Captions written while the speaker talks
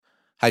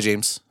Hi,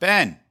 James.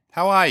 Ben,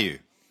 how are you?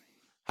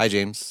 Hi,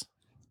 James.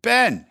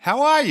 Ben,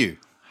 how are you?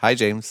 Hi,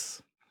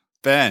 James.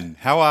 Ben,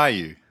 how are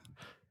you?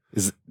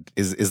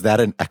 Is that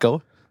an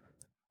echo?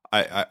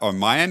 I on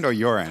my end or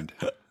your end?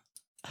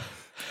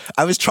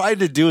 I was trying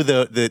to do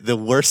the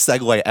worst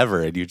segue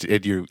ever, and you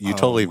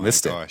totally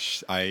missed it. Oh my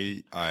gosh,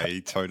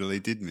 I totally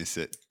did miss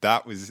it.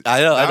 That was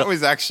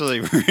was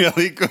actually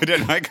really good,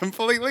 and I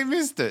completely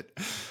missed it.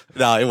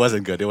 No, it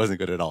wasn't good. It wasn't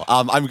good at all.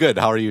 I'm good.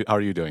 How are you? How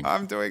are you doing?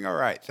 I'm doing all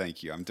right,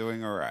 thank you. I'm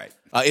doing all right.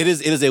 It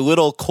is a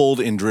little cold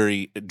and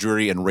dreary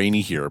and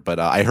rainy here, but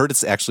I heard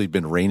it's actually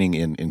been raining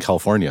in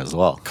California as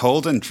well.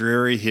 Cold and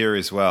dreary here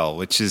as well,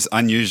 which is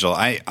unusual.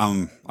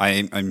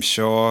 I'm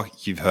sure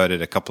you've heard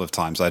it a couple of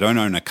times. I don't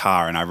own a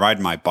car and I ride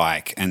my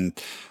bike, and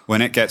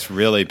when it gets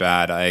really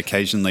bad, I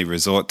occasionally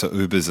resort to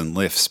Ubers and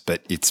Lyfts.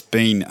 But it's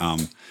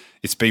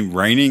been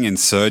raining and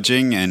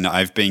surging, and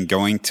I've been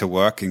going to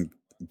work and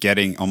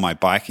getting on my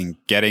bike and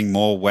getting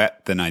more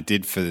wet than I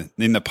did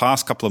in the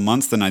past couple of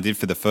months than I did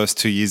for the first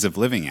 2 years of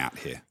living out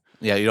here.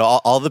 Yeah,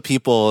 all the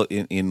people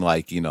in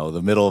like,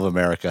 the middle of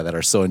America that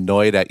are so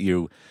annoyed at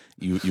you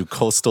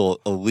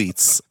coastal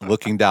elites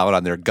looking down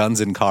on their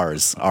guns and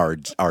cars are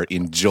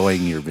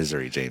enjoying your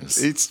misery, James.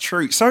 It's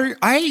true. So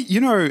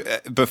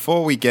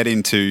before we get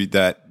into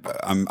that,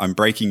 I'm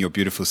breaking your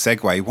beautiful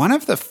segue. One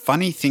of the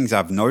funny things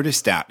I've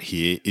noticed out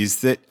here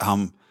is that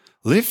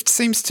Lyft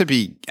seems to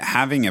be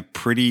having a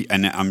pretty,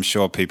 and I'm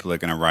sure people are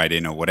going to write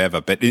in or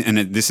whatever, and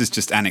this is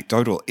just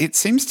anecdotal, it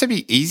seems to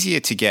be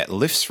easier to get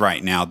Lyfts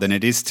right now than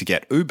it is to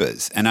get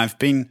Ubers. And I've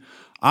been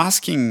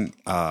asking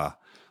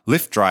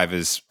Lyft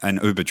drivers and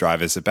Uber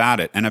drivers about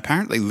it, and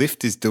apparently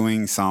Lyft is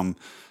doing some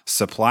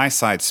supply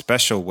side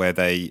special where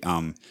they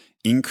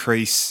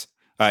increase,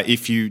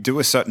 if you do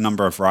a certain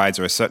number of rides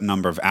or a certain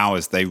number of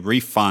hours, they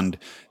refund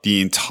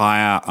the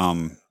entire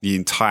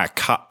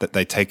cut that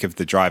they take of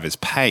the driver's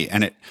pay.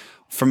 And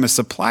from a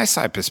supply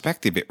side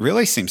perspective, it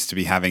really seems to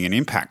be having an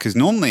impact, because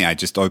normally I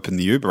just open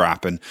the Uber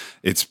app and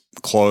it's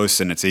close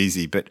and it's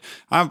easy. But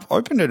I've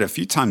opened it a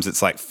few times.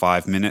 It's like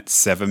 5 minutes,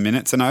 7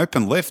 minutes, and I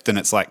open Lyft and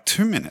it's like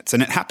 2 minutes.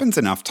 And it happens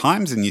enough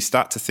times and you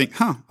start to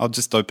think, I'll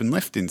just open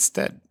Lyft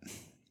instead.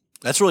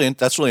 That's really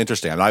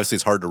interesting. I mean, obviously,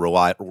 it's hard to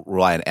rely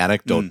on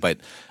anecdote, but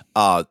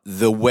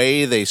the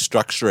way they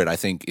structure it, I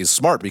think, is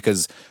smart,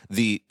 because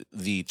the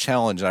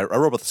challenge, and I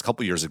wrote about this a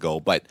couple years ago,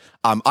 but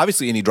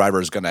obviously any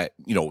driver is going to,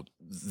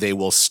 they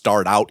will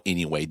start out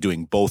anyway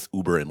doing both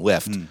Uber and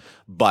Lyft.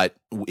 But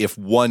if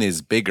one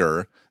is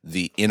bigger,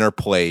 the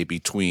interplay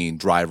between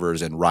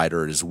drivers and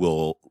riders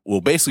will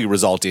basically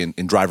result in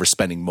drivers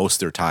spending most of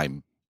their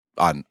time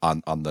on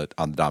the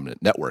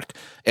dominant network,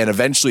 and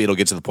eventually it'll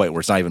get to the point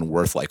where it's not even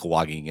worth like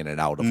logging in and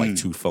out of like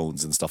two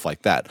phones and stuff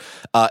like that.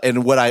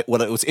 And what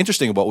was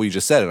interesting about what you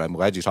just said, and I'm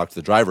glad you talked to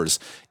the drivers,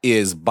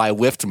 is by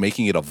Lyft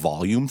making it a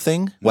volume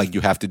thing, like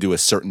you have to do a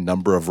certain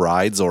number of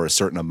rides or a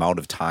certain amount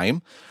of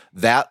time.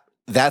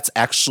 That's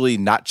actually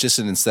not just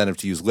an incentive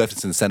to use Lyft;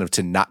 it's an incentive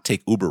to not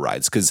take Uber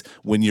rides, because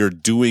when you're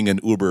doing an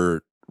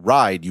Uber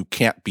ride, you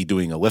can't be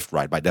doing a Lyft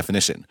ride by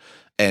definition.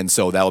 And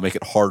so that will make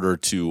it harder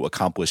to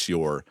accomplish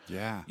your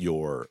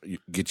goal.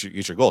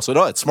 So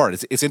no, it's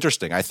smart. It's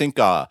interesting. I think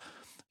I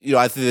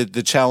think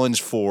the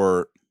challenge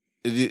for,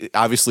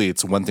 obviously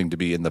it's one thing to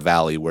be in the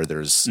valley where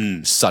there's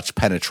such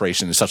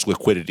penetration and such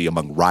liquidity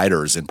among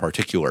riders in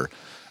particular.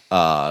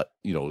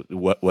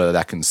 Whether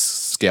that can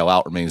scale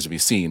out remains to be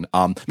seen.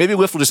 Maybe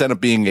Lyft will just end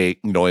up being a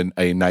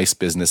nice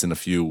business in a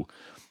few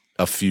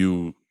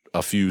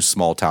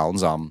small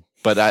towns.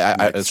 But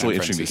it's really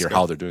interesting to hear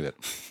how they're doing it.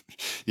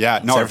 Yeah,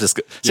 no,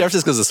 San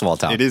Francisco's a small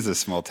town. It is a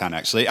small town,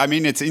 actually. I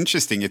mean, it's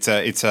interesting.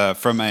 It's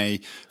from a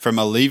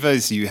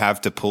levers you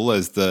have to pull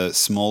as the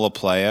smaller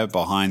player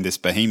behind this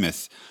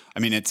behemoth. I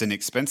mean, it's an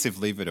expensive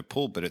lever to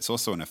pull, but it's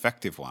also an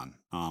effective one.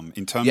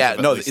 In terms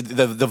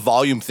of the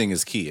volume thing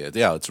is key.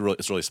 Yeah, it's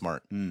really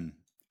smart.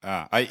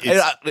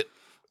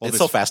 It's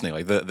so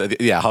fascinating,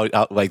 like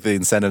how like the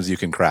incentives you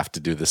can craft to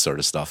do this sort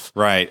of stuff.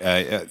 Right.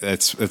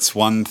 It's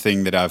one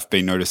thing that I've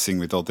been noticing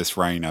with all this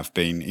rain. I've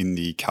been in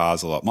the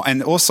cars a lot more,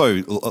 and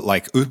also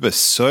like Uber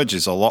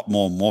surges a lot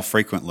more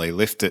frequently.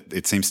 Lyft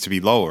it seems to be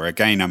lower.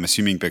 Again, I'm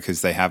assuming because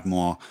they have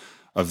more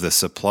of the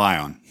supply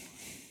on.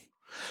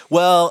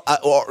 Well,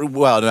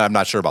 no, I'm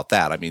not sure about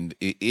that. I mean,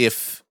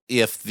 if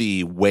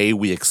the way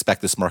we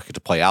expect this market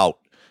to play out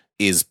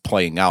is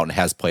playing out and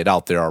has played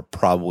out, there's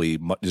probably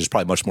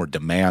much more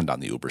demand on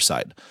the Uber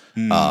side.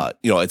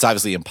 It's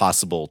obviously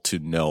impossible to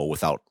know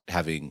without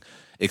having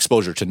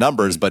exposure to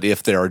numbers, but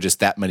if there are just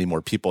that many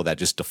more people that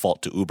just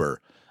default to Uber,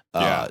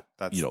 and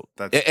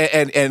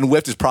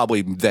Lyft is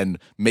probably then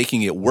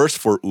making it worse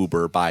for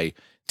Uber by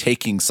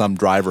taking some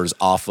drivers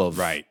off of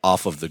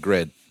the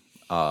grid.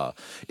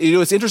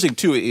 What's interesting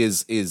too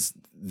is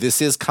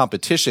this is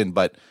competition,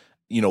 but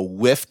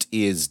Lyft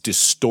is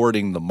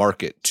distorting the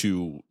market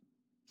to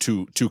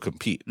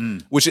compete,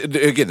 which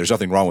again, there's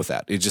nothing wrong with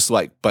that. It's just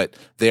but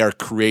they are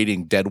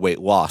creating deadweight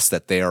loss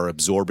that they are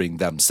absorbing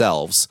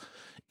themselves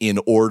in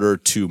order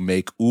to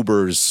make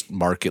Uber's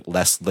market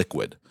less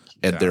liquid.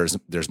 and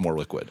there's more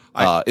liquid.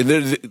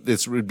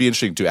 It would be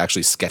interesting to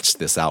actually sketch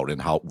this out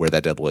and where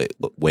that dead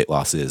weight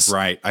loss is.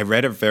 Right. I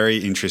read a very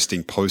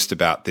interesting post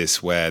about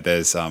this where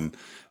there's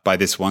by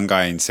this one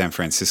guy in San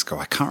Francisco.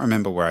 I can't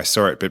remember where I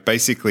saw it, but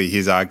basically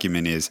his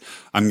argument is,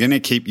 I'm going to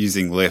keep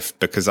using Lyft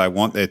because I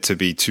want there to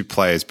be two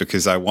players,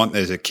 because I want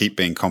there to keep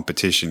being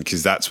competition,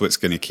 because that's what's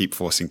going to keep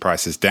forcing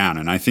prices down.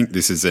 And I think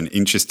this is an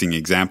interesting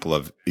example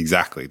of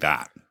exactly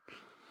that.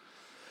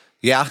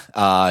 Yeah,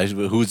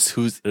 who's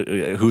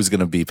going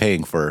to be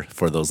paying for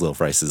those low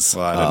prices?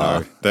 Well, I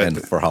don't know,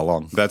 and for how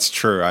long? That's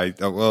true.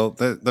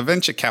 The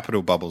venture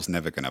capital bubble's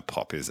never going to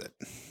pop, is it?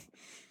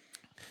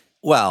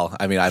 Well,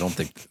 I mean, I don't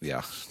think.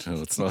 Yeah,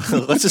 let's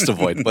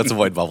avoid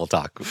bubble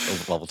talk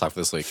for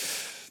this week.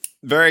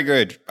 Very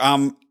good.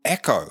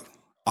 Echo.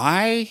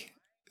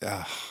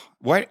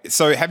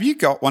 So have you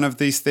got one of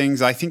these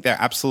things? I think they're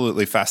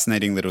absolutely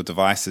fascinating little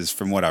devices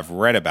from what I've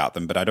read about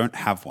them, but I don't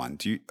have one.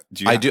 Do you?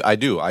 I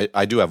do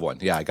have one.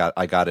 Yeah,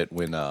 I got it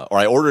when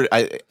I ordered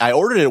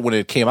it when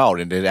it came out,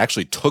 and it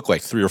actually took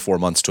like 3 or 4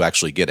 months to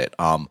actually get it.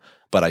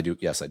 But I do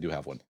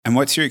have one. And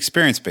what's your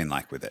experience been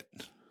like with it?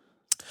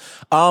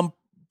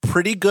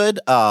 Pretty good.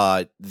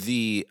 Some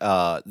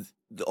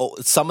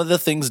of the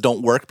things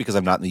don't work because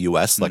I'm not in the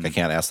U.S. Like I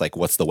can't ask like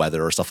what's the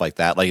weather or stuff like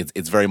that. Like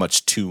it's very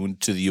much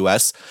tuned to the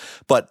U.S.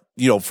 But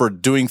for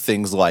doing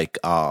things like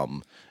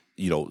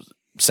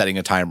setting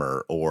a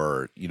timer,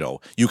 or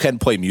you can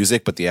play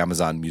music, but the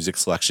Amazon Music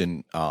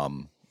selection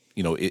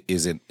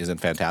isn't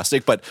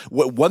fantastic. But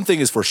one thing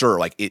is for sure,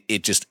 like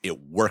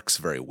it works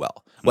very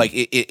well. Like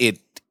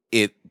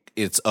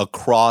it's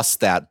across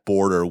that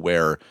border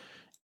where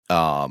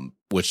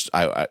which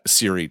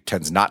Siri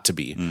tends not to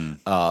be,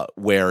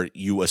 where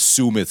you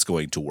assume it's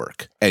going to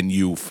work,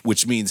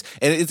 which means,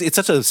 and it's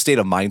such a state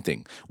of mind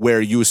thing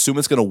where you assume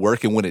it's going to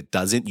work, and when it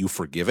doesn't, you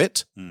forgive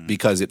it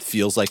because it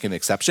feels like an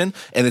exception,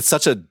 and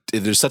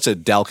there's such a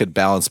delicate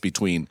balance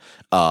between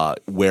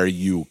where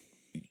you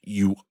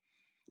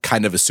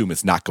kind of assume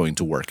it's not going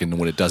to work, and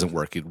when it doesn't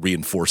work, it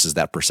reinforces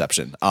that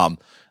perception.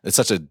 It's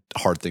such a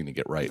hard thing to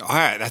get right. All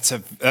right,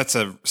 that's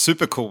a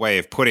super cool way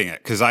of putting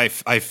it, because I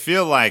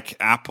feel like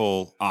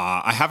Apple.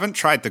 I haven't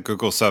tried the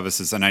Google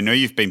services, and I know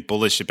you've been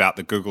bullish about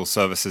the Google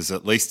services,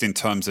 at least in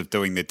terms of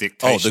doing the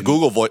dictation. Oh, the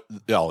Google voice.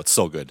 Oh, it's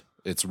so good.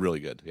 It's really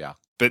good. Yeah.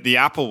 But the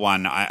Apple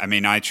one, I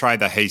mean, I tried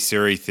the Hey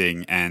Siri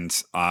thing, and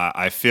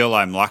I feel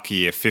I'm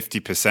lucky if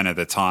 50% of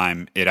the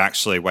time it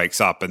actually wakes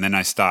up, and then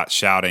I start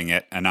shouting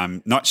it, and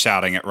I'm not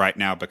shouting it right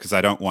now because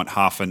I don't want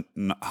half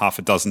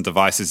a dozen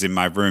devices in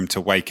my room to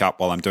wake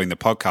up while I'm doing the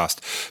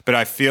podcast. But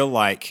I feel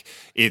like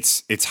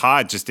it's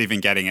hard just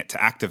even getting it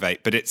to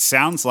activate. But it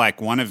sounds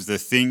like one of the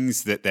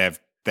things that they've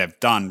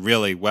done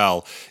really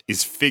well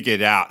is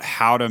figured out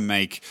how to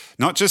make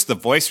not just the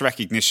voice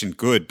recognition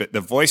good, but the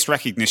voice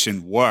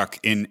recognition work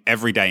in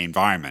everyday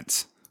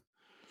environments.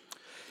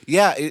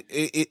 Yeah,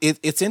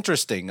 it's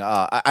interesting.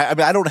 I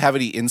mean, I don't have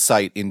any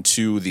insight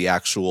into the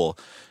actual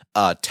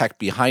tech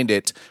behind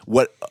it.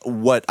 What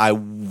I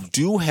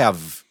do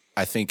have,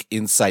 I think,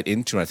 insight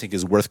into, and I think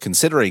is worth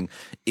considering,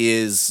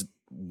 is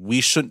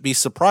we shouldn't be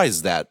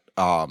surprised that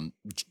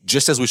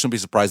just as we shouldn't be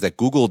surprised that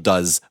Google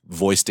does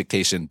voice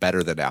dictation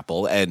better than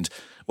Apple. And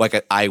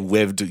like I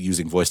lived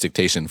using voice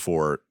dictation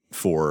for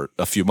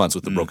a few months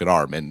with the broken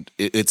arm, and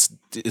it's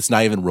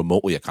not even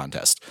remotely a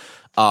contest.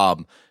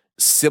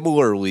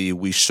 Similarly,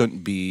 we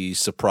shouldn't be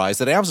surprised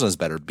that Amazon is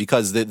better,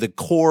 because the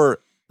core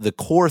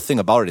thing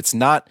about it, it's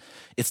not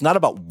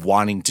about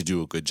wanting to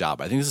do a good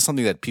job. I think this is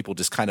something that people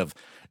just kind of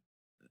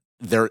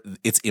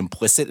it's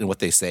implicit in what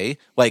they say.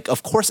 Like,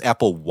 of course,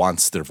 Apple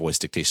wants their voice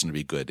dictation to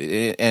be good,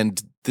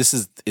 and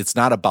it's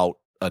not about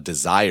a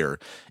desire.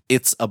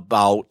 It's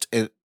about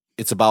the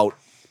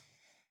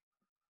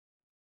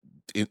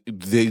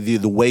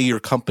way your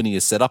company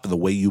is set up and the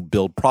way you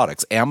build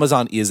products.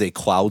 Amazon is a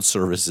cloud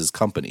services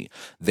company.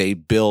 They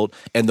build,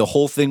 and the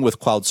whole thing with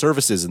cloud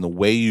services and the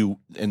way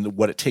and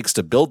what it takes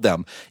to build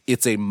them,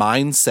 it's a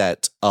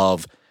mindset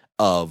of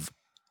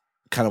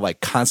kind of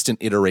like constant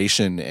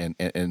iteration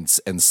and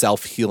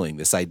self-healing.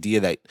 This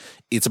idea that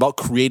it's about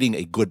creating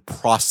a good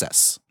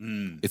process.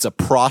 It's a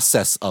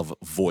process of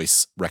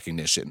voice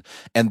recognition.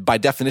 And by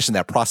definition,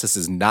 that process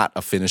is not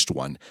a finished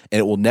one, and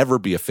it will never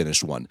be a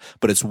finished one,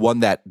 but it's one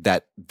that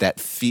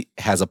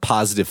has a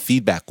positive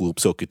feedback loop,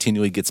 so it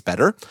continually gets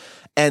better.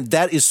 And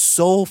that is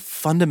so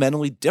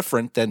fundamentally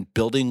different than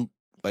building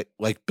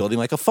like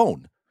a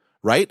phone,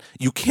 right?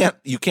 You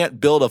can't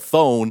build a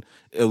phone,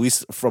 at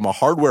least from a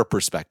hardware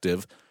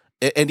perspective,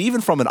 and even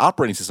from an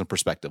operating system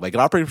perspective. Like an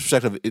operating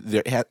perspective,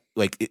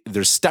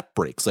 there's step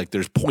breaks, like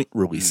there's point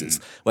releases,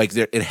 like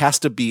it has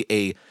to be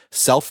a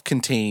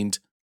self-contained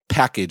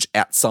package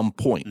at some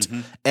point.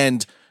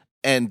 And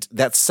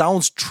that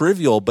sounds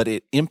trivial, but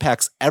it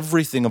impacts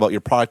everything about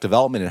your product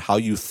development and how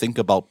you think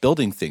about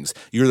building things.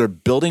 You're either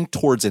building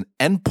towards an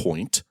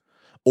endpoint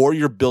or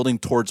you're building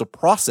towards a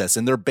process,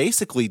 and they're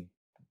basically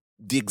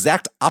the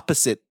exact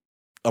opposite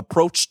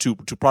approach to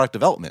product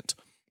development.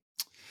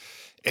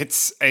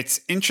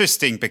 It's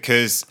interesting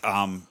because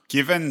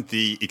given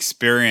the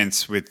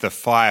experience with the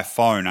Fire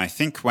phone, I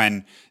think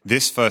when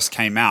this first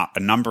came out, a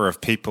number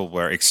of people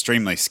were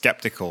extremely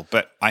skeptical.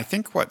 But I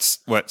think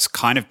what's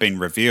kind of been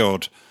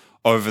revealed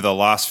over the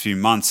last few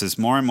months as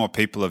more and more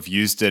people have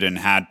used it and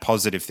had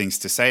positive things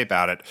to say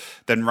about it,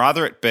 then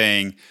rather it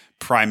being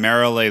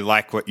primarily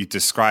like what you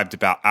described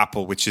about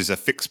Apple, which is a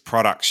fixed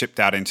product shipped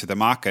out into the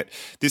market,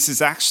 this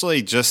is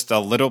actually just a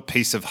little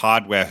piece of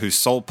hardware whose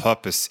sole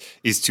purpose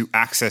is to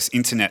access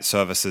internet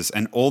services,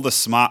 and all the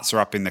smarts are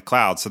up in the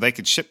cloud, so they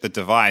could ship the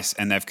device,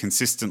 and they've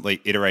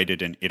consistently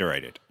iterated and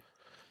iterated.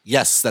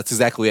 Yes, that's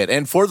exactly it.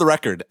 And for the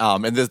record,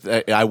 and this,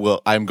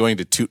 I'm going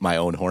to toot my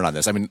own horn on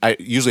this. I mean,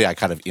 usually I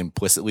kind of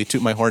implicitly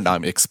toot my horn. Now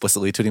I'm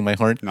explicitly tooting my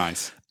horn.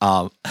 Nice.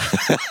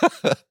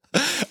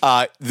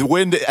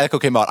 When the Echo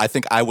came out, I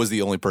think I was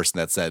the only person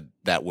that said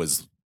that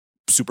was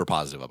super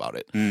positive about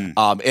it. And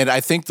I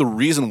think the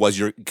reason was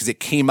because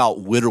it came out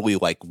literally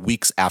like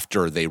weeks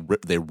after they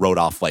wrote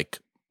off like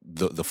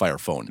the Fire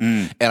phone.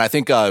 And I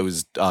think it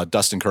was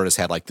Dustin Curtis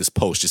had like this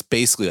post just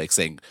basically like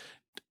saying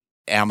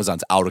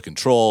Amazon's out of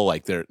control.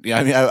 Like they're,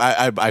 I mean,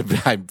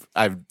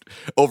 I'm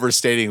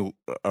overstating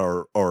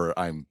or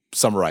I'm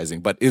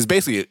summarizing, but it's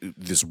basically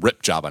this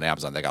rip job on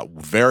Amazon that got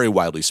very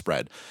widely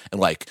spread. And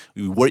like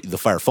the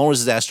Fire phone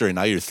was a disaster, and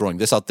now you're throwing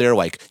this out there.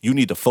 Like you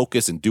need to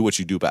focus and do what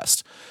you do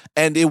best.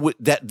 And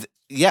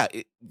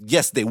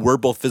yes, they were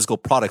both physical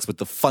products, but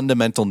the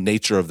fundamental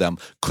nature of them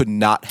could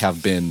not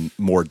have been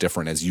more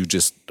different, as you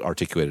just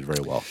articulated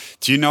very well.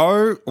 Do you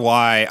know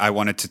why I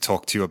wanted to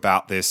talk to you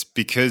about this?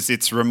 Because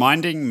it's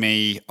reminding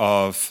me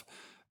of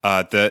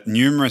the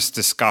numerous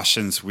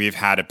discussions we've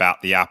had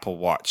about the Apple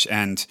Watch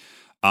and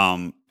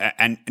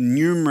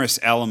numerous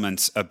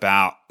elements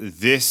about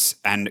this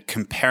and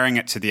comparing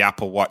it to the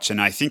Apple Watch. And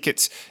I think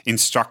it's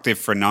instructive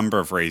for a number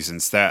of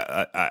reasons.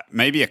 There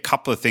maybe a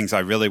couple of things I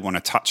really want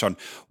to touch on.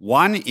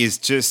 One is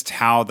just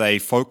how they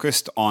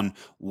focused on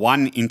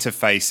one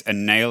interface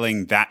and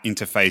nailing that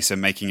interface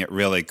and making it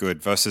really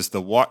good versus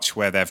the watch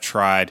where they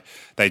tried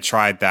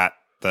that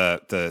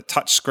the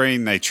touch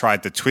screen, they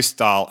tried the twist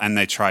dial, and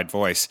they tried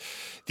voice.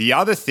 The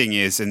other thing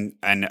is, and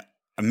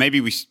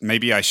maybe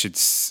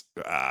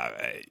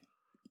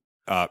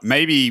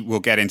we'll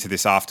get into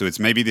this afterwards.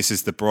 Maybe this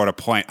is the broader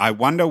point. I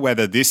wonder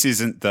whether this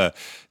isn't the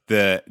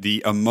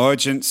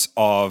emergence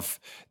of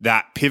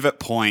that pivot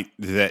point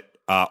that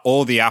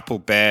all the Apple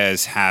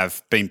bears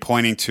have been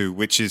pointing to,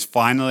 which is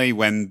finally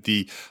when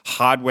the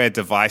hardware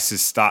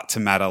devices start to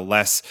matter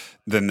less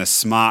than the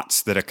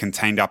smarts that are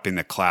contained up in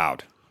the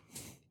cloud.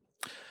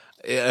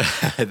 Yeah,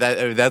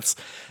 that's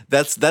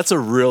a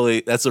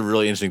really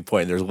interesting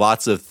point. There's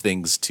lots of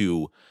things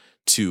to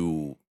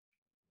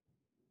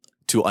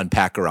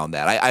unpack around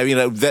that. I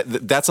mean,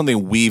 that's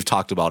something we've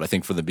talked about, I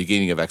think, from the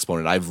beginning of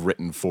Exponent. I've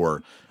written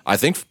for, I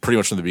think, pretty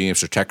much from the beginning of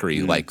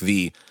Stratechery. Like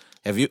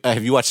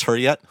have you watched her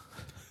yet?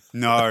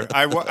 No,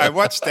 I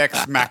watched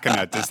Ex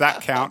Machina. Does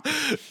that count?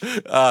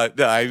 No,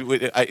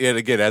 and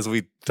again, as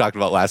we talked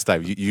about last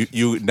time,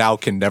 you now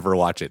can never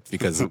watch it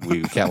because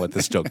we can't let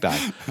this joke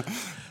die.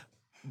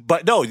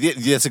 But no,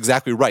 that's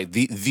exactly right.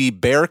 The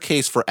bear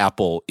case for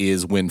Apple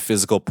is when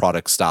physical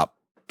products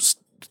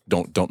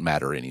don't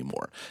matter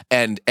anymore,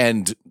 and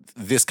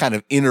this kind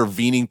of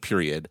intervening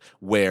period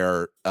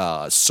where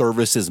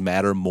services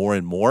matter more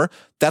and more.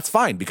 That's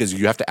fine because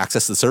you have to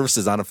access the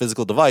services on a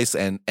physical device,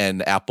 and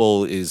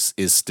Apple is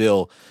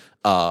still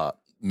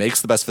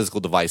makes the best physical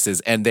devices,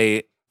 and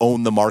they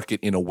own the market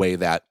in a way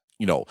that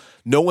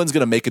no one's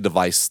going to make a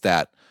device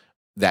that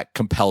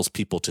compels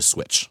people to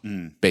switch,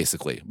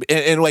 basically.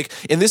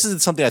 And this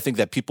is something I think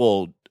that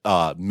people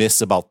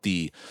miss about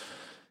the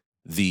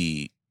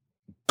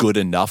good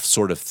enough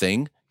sort of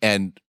thing.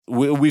 And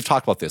we've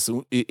talked about this.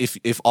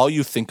 If all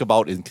you think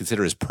about and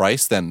consider is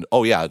price, then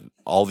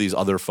all these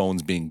other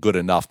phones being good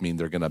enough mean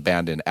they're going to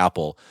abandon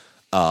Apple.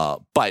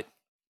 But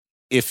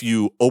if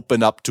you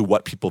open up to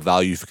what people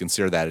value, if you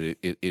consider that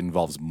it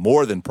involves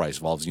more than price,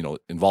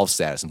 involves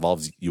status,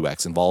 involves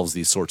UX, involves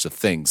these sorts of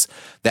things,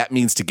 that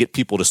means to get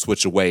people to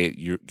switch away,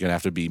 you're going to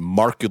have to be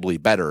markedly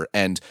better.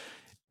 And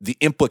the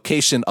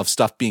implication of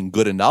stuff being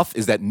good enough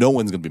is that no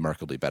one's going to be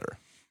markedly better.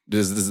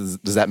 Does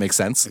that make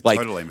sense? It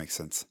totally makes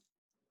sense.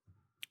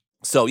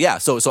 So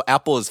so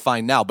Apple is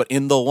fine now, but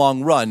in the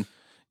long run,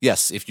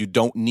 yes, if you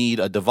don't need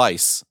a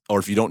device or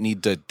if you don't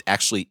need to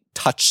actually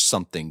touch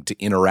something to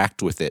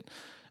interact with it,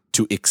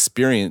 to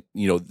experience,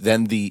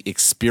 then the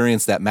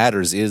experience that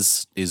matters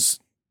is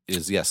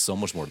yes, so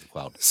much more to the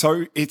cloud.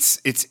 So it's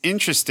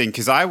interesting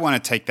because I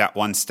want to take that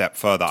one step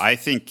further. I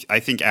think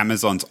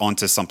Amazon's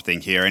onto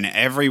something here, and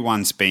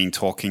everyone's been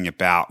talking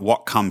about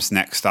what comes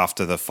next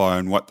after the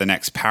phone, what the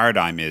next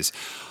paradigm is.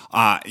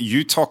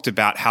 You talked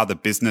about how the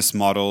business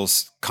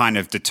models kind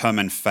of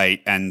determine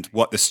fate, and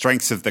what the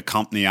strengths of the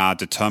company are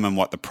determine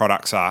what the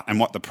products are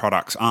and what the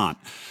products aren't.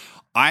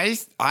 I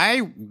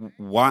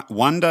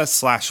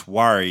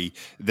wonder/worry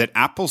that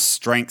Apple's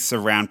strengths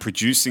around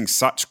producing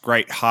such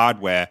great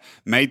hardware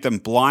made them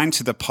blind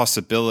to the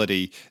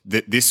possibility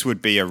that this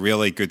would be a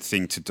really good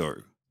thing to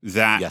do.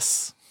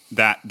 Yes.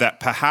 that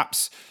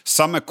perhaps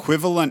some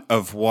equivalent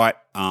of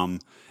what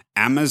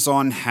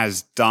Amazon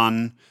has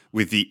done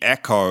with the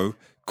Echo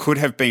could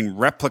have been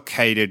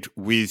replicated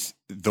with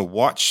the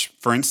watch,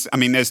 for instance. I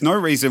mean, there's no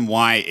reason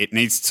why it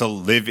needs to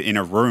live in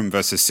a room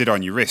versus sit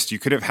on your wrist. You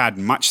could have had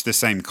much the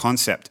same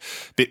concept,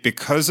 but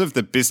because of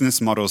the business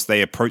models,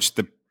 they approached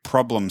the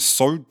problem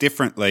so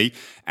differently.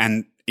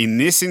 And in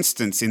this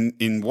instance,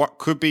 in what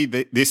could be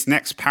this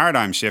next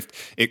paradigm shift,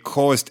 it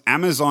caused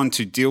Amazon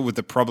to deal with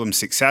the problem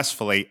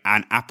successfully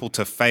and Apple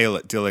to fail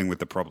at dealing with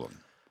the problem.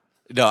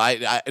 No,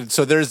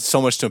 so there's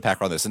so much to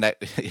unpack on this, and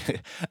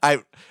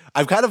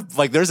I've kind of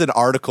like there's an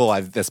article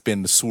that's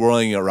been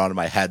swirling around in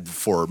my head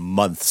for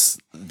months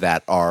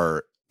that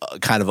are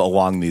kind of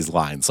along these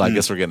lines. So I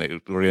guess we're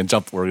gonna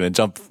jump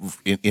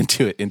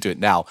into it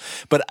now.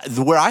 But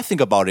where I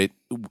think about it,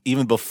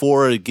 even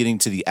before getting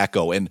to the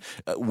Echo, and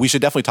we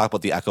should definitely talk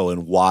about the Echo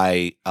and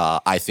why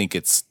I think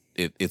it's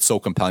so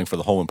compelling for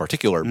the home in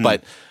particular.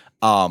 But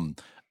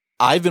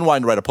I've been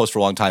wanting to write a post for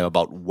a long time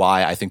about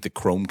why I think the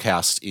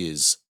Chromecast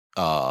is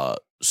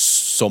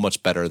so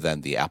much better than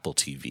the Apple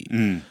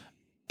TV,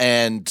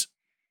 and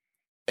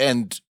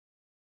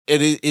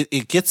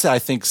it gets, I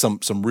think, some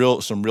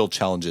real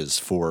challenges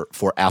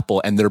for Apple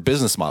and their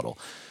business model.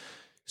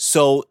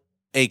 So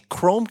a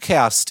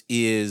Chromecast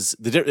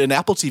an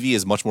Apple TV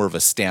is much more of a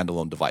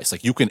standalone device.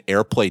 Like you can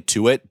AirPlay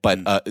to it,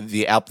 but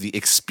the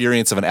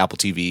experience of an Apple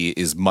TV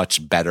is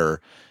much better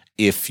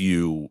if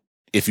you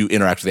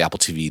interact with the Apple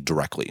TV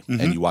directly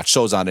and you watch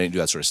shows on it and do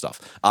that sort of stuff.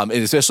 And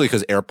especially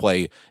because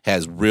AirPlay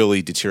has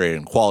really deteriorated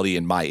in quality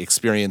in my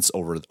experience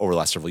over the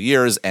last several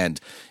years. And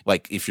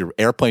like if you're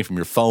AirPlaying from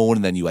your phone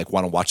and then you like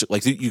want to watch it,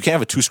 like you can't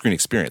have a 2-screen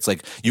experience.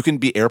 Like you can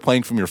be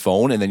AirPlaying from your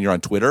phone and then you're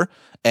on Twitter,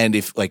 and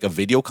if like a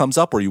video comes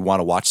up or you want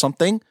to watch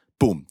something,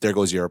 boom, there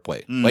goes your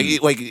AirPlay.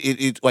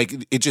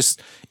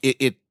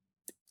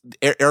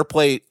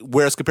 AirPlay,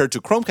 whereas compared to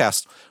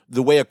Chromecast,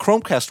 the way a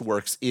Chromecast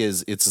works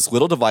is it's this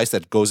little device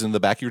that goes in the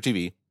back of your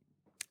TV,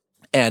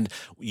 and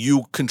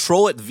you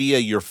control it via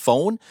your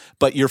phone,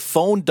 but your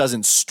phone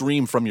doesn't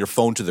stream from your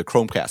phone to the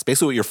Chromecast.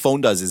 Basically what your phone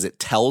does is it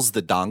tells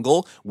the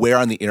dongle where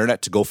on the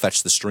internet to go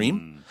fetch the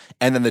stream,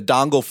 and then the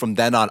dongle from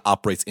then on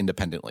operates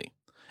independently.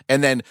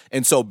 And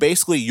so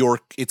basically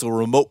it's a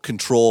remote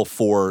control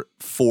for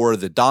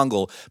the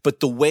dongle, but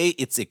the way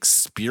it's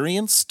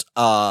experienced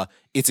on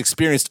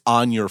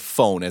your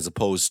phone as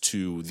opposed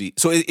to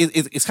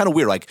it's kind of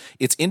weird. Like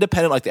it's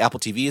independent, like the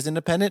Apple TV is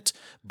independent,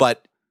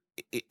 but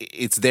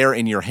it's there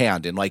in your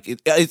hand. And like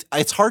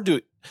it's hard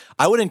to.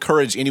 I would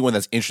encourage anyone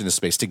that's interested in this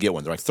space to get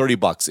one. They're like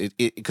 $30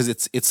 because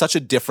it's such a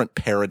different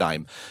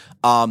paradigm.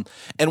 And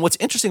what's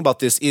interesting about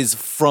this is,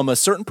 from a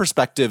certain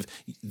perspective,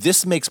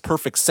 this makes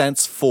perfect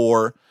sense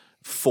for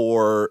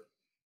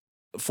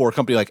a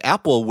company like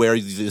Apple, where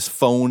this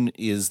phone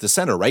is the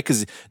center, right?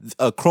 Because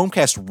a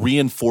Chromecast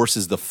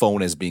reinforces the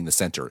phone as being the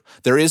center.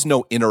 There is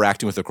no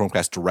interacting with the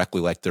Chromecast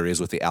directly like there is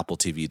with the Apple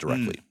TV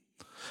directly.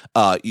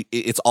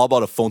 It's all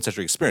about a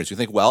phone-centric experience. You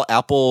think, well,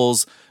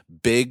 Apple's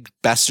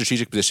best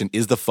strategic position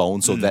is the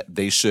phone, so that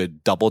they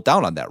should double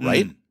down on that,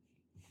 right?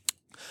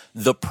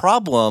 The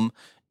problem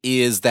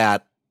is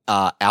that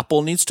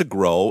Apple needs to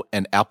grow,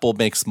 and Apple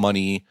makes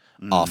money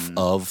off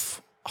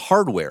of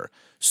hardware.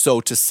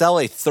 So to sell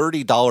a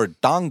 $30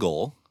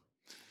 dongle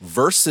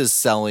versus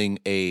selling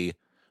a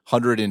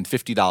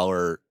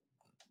 $150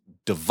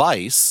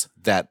 device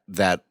that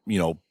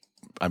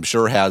I'm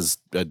sure has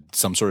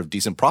some sort of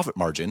decent profit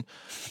margin,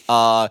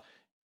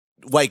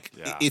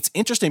 it's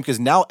interesting because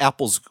now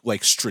Apple's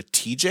like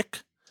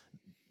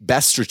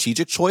best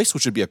strategic choice,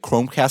 which would be a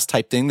Chromecast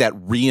type thing that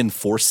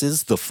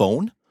reinforces the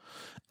phone,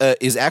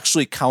 is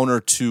actually counter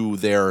to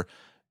their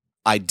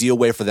ideal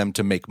way for them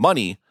to make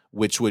money,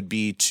 which would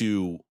be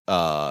to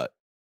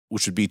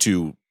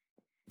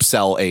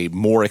sell a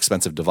more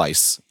expensive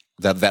device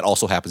that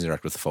also happens to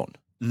interact with the phone.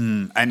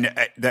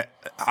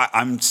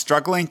 I'm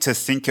struggling to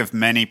think of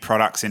many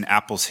products in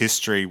Apple's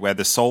history where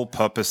the sole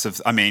purpose of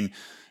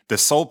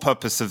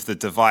the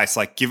device,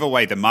 like give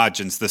away the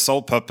margins, the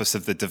sole purpose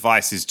of the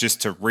device is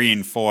just to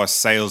reinforce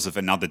sales of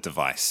another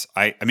device.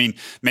 I mean,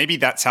 maybe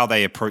that's how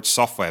they approach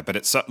software, but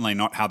it's certainly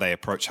not how they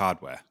approach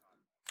hardware.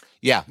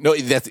 Yeah, no,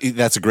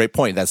 that's a great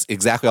point. That's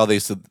exactly how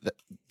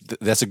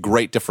that's a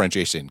great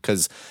differentiation.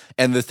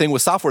 And the thing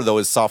with software, though,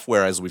 is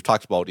software, as we've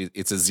talked about,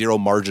 it's a zero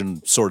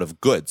margin sort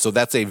of good. So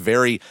that's a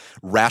very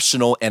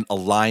rational and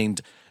aligned.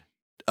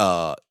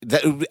 So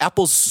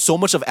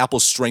much of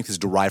Apple's strength is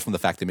derived from the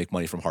fact they make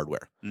money from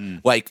hardware.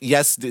 Like,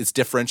 yes, it's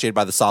differentiated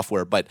by the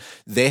software, but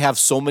they have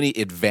so many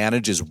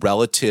advantages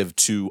relative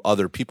to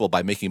other people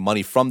by making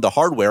money from the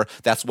hardware.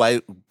 That's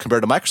why,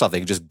 compared to Microsoft,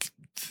 they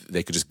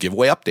could just give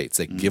away updates.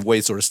 They can give away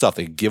sort of stuff.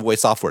 They can give away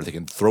software. They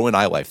can throw in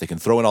iLife. They can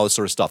throw in all this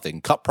sort of stuff. They can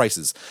cut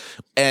prices.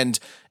 And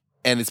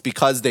And it's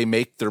because they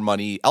make their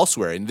money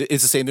elsewhere. And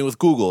it's the same thing with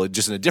Google,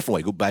 just in a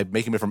different way. By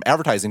making it from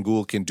advertising,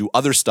 Google can do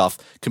other stuff,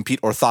 compete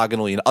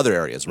orthogonally in other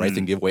areas, right? They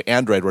can give away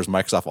Android, whereas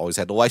Microsoft always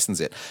had to license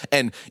it.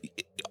 And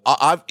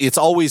it's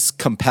always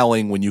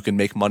compelling when you can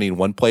make money in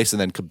one place and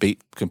then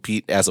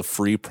compete as a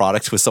free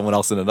product with someone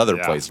else in another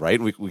place,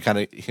 right? We kind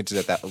of hinted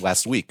at that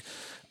last week.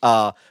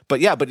 But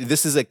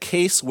this is a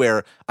case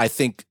where I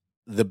think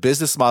the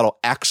business model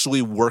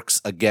actually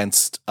works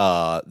against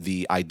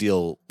the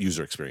ideal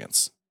user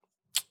experience.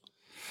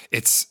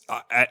 It's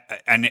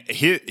and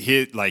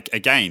here like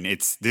again,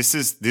 this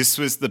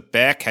was the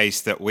bear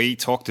case that we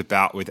talked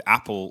about with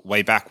Apple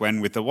way back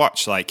when with the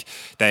watch. Like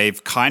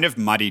they've kind of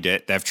muddied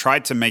it. They've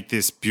tried to make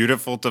this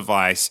beautiful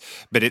device,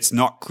 but it's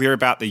not clear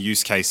about the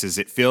use cases.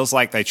 It feels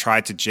like they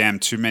tried to jam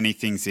too many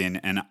things in.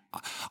 And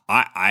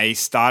I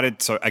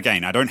started, so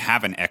again, I don't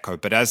have an Echo,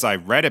 but as I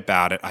read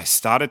about it, I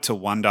started to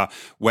wonder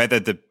whether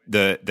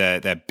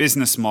their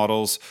business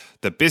models,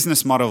 the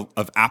business model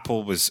of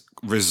Apple was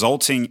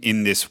resulting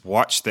in this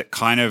watch that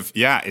kind of,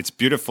 it's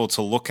beautiful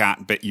to look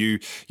at, but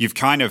you've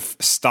kind of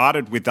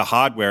started with the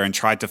hardware and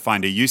tried to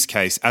find a use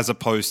case, as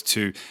opposed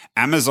to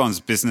Amazon's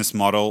business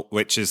model,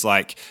 which is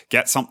like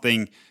get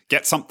something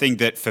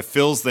that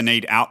fulfills the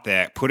need out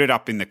there, put it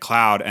up in the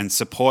cloud, and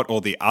support all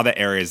the other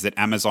areas that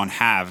Amazon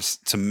has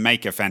to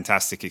make a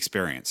fantastic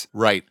experience.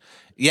 Right.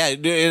 Yeah,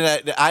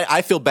 and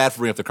I feel bad for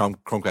bringing up the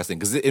Chromecast thing,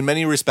 because in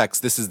many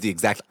respects, this is the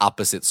exact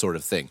opposite sort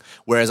of thing.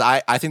 Whereas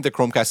I think the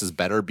Chromecast is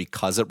better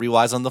because it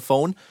relies on the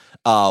phone.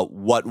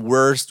 What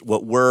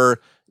we're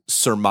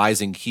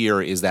surmising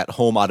here is that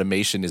home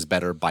automation is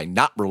better by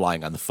not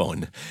relying on the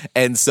phone.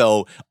 And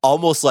so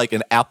almost like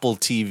an Apple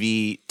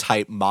TV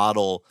type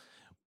model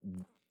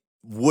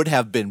would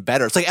have been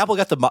better. It's like Apple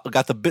got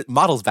the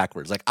models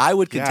backwards. Like I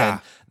would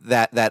contend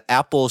that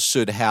Apple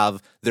should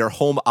have their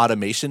home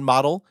automation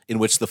model in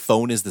which the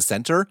phone is the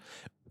center.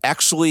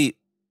 Actually,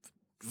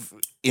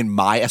 in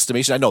my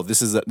estimation, I know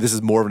this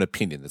is more of an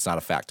opinion. It's not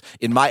a fact.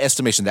 In my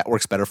estimation, that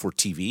works better for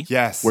TV.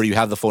 Yes, where you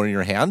have the phone in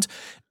your hand,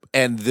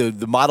 and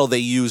the model they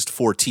used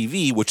for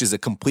TV, which is a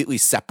completely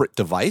separate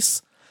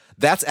device,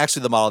 that's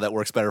actually the model that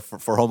works better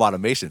for home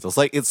automation. So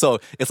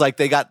it's like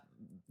they got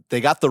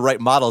the right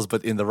models,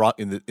 but in the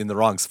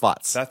wrong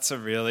spots. That's a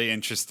really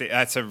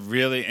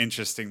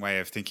interesting way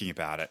of thinking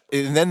about it.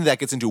 And then that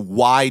gets into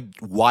why did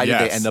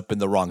they end up in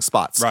the wrong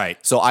spots? Right.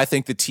 So I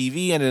think the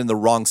TV ended in the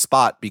wrong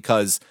spot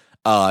because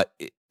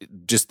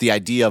just the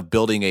idea of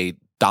building a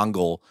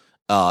dongle,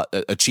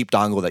 a cheap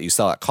dongle that you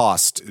sell at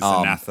cost,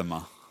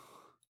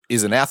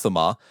 is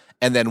anathema.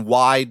 And then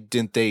why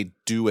didn't they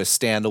do a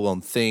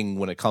standalone thing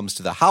when it comes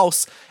to the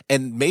house?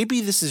 And maybe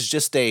this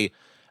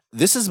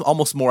is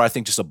almost more, I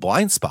think, just a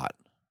blind spot,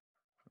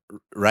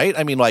 right?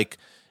 I mean, like,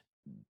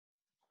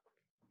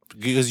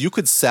 because you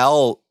could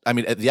sell, I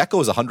mean, the Echo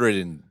is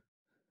 $180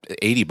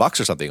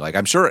 or something. Like,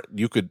 I'm sure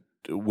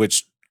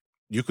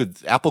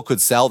Apple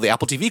could sell, the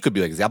Apple TV could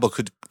be like this. The Apple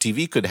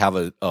TV could have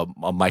a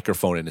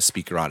microphone and a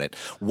speaker on it.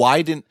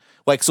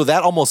 So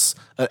that almost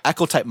an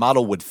Echo type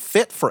model would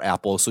fit for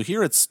Apple. So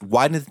here it's,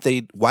 why didn't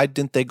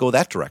they go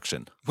that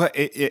direction? Well,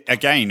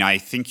 again, I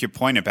think your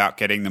point about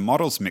getting the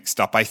models mixed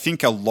up, I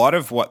think a lot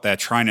of what they're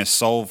trying to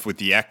solve with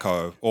the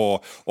Echo,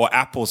 or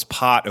Apple's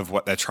part of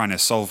what they're trying to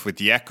solve with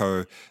the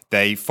Echo,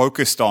 they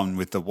focused on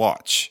with the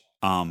watch.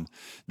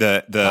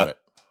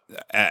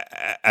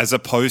 As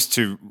opposed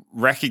to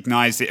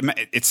recognize it,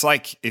 it's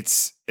like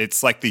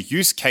the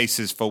use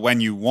cases for when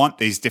you want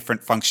these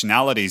different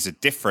functionalities are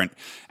different,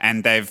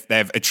 and they've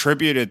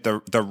attributed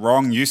the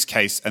wrong use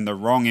case and the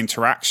wrong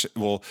interaction,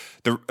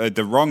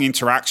 the wrong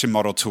interaction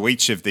model to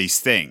each of these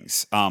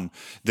things.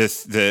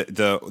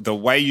 The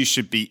way you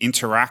should be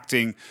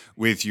interacting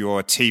with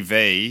your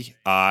TV,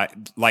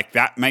 like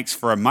that makes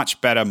for a much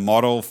better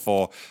model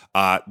for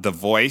the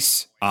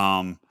voice.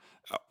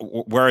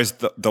 Whereas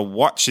the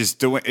watch is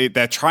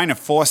they're trying to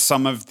force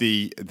some of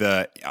the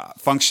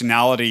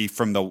functionality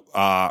from the.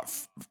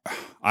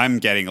 I'm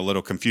getting a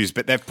little confused,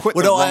 but they've put.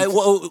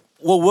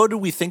 What do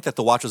we think that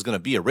the watch was going to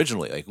be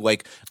originally?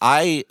 Like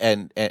I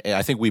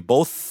think we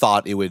both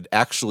thought it would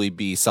actually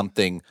be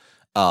something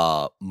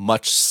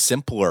much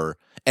simpler.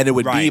 And it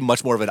would be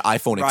much more of an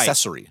iPhone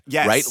accessory,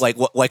 right?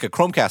 Like a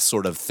Chromecast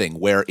sort of thing,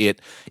 where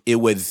it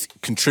would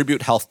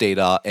contribute health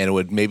data and it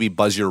would maybe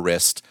buzz your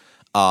wrist.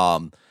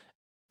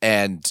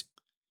 And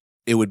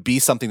it would be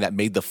something that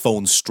made the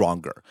phone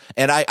stronger.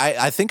 And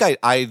I think I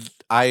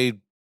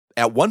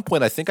at one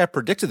point I think I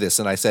predicted this,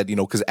 and I said,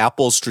 because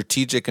Apple's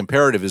strategic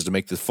imperative is to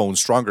make the phone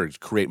stronger, to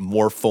create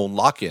more phone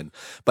lock-in.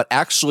 But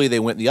actually, they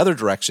went in the other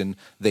direction.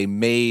 They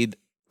made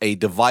a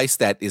device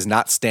that is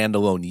not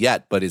standalone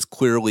yet, but is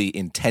clearly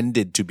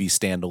intended to be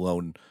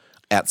standalone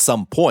at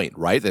some point,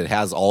 right? That it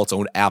has all its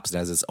own apps and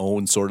has its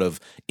own sort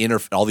of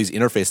all these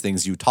interface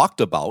things you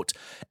talked about.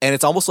 And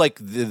it's almost like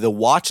the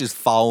watch is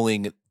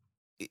following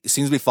it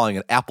seems to be following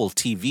an Apple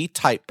TV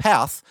type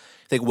path.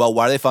 Think, well,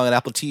 why are they following an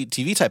Apple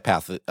TV type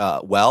path?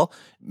 Well,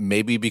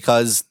 maybe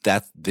because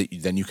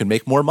then you can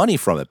make more money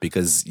from it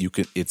because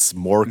it's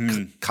more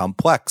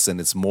complex and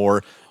it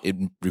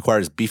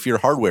requires beefier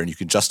hardware, and you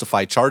can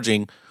justify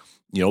charging,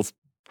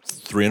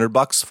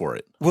 $300 for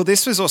it. Well,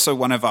 this was also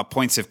one of our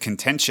points of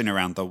contention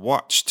around the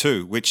watch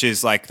too, which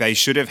is like they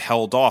should have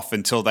held off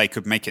until they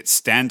could make it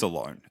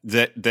standalone.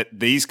 That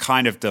these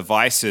kind of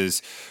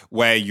devices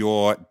where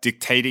you're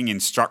dictating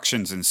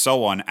instructions and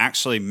so on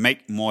actually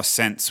make more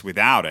sense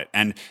without it.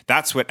 And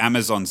that's what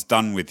Amazon's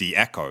done with the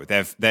Echo.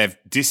 They've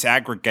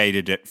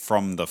disaggregated it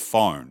from the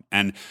phone.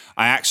 And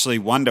I actually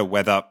wonder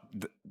whether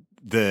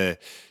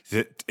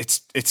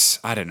it's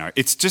I don't know.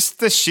 It's just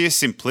the sheer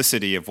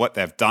simplicity of what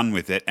they've done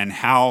with it and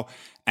how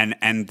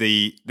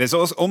there's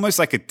also almost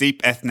like a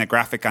deep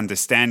ethnographic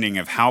understanding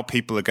of how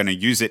people are going to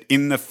use it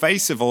in the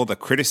face of all the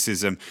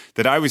criticism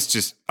that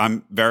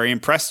I'm very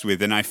impressed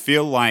with. And I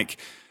feel like,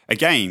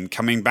 again,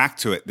 coming back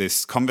to it,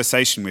 this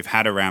conversation we've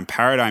had around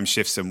paradigm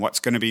shifts and what's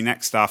going to be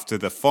next after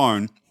the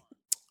phone.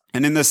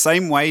 And in the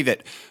same way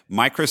that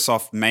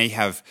Microsoft may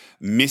have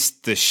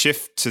missed the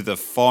shift to the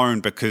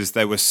phone because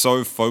they were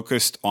so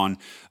focused on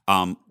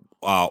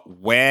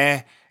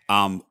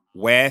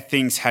where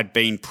things had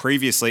been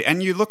previously.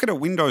 And you look at a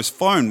Windows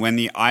phone when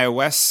the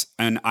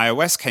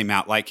iOS came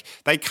out, like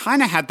they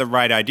kind of had the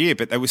right idea,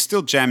 but they were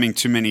still jamming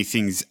too many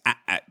things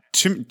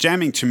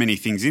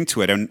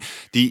into it. And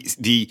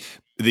the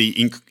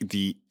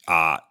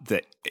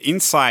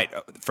insight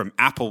from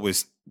Apple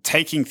was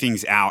taking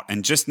things out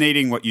and just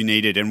needing what you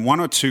needed and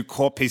one or two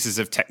core pieces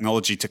of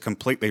technology to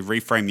completely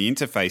reframe the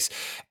interface.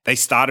 They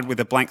started with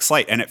a blank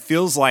slate, and it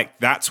feels like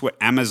that's what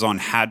Amazon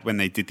had when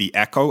they did the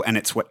Echo, and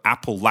it's what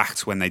Apple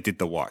lacked when they did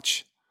the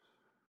watch.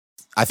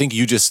 I think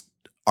you just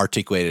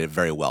articulated it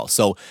very well.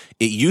 So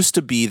it used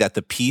to be that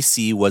the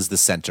PC was the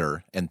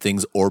center and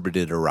things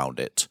orbited around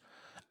it.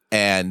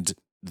 And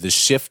the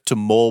shift to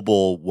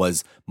mobile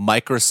was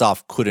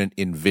Microsoft couldn't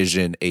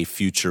envision a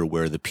future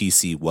where the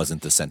PC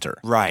wasn't the center.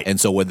 Right.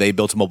 And so when they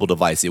built a mobile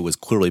device, it was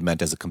clearly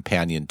meant as a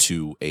companion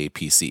to a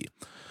PC.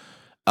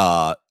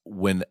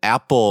 When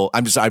Apple,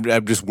 I'm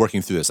just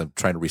working through this. I'm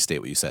trying to restate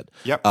what you said.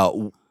 Yep.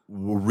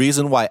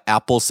 Reason why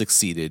Apple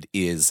succeeded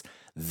is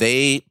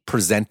they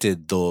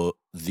presented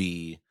the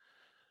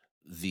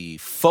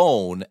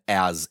phone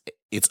as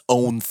its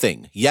own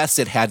thing. Yes,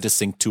 it had to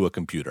sync to a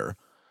computer,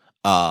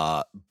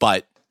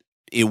 but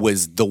it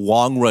was the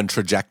long run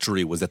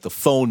trajectory was that the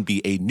phone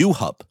be a new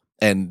hub.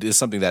 And it's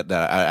something that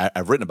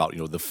I've written about,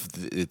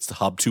 it's the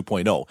hub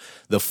 2.0.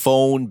 The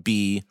phone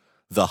be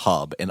the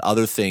hub and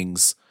other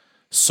things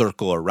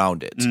circle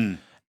around it.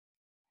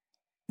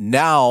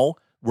 Now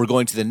we're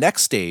going to the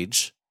next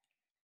stage,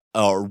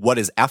 or what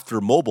is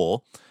after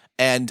mobile.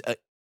 And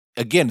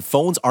again,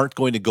 phones aren't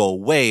going to go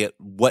away.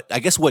 What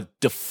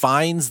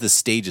defines the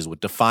stages, what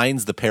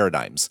defines the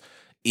paradigms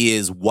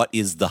is what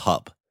is the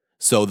hub.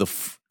 So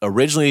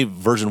originally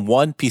version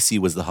 1, PC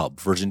was the hub.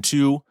 Version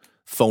 2,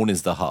 phone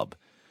is the hub.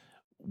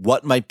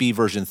 What might be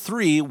version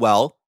 3?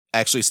 Well,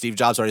 actually, Steve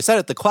Jobs already said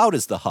it. The cloud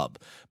is the hub.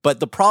 But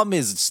the problem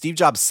is Steve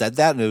Jobs said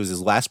that, and it was his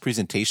last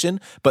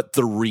presentation. But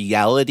the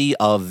reality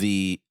of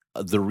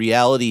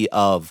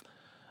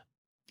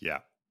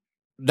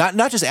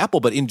not just Apple,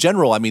 but in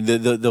general, I mean,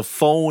 the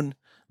phone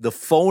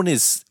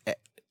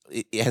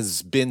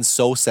has been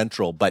so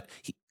central. But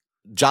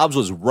Jobs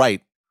was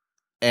right,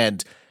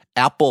 and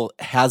Apple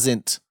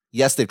hasn't.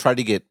 Yes, they've tried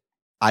to get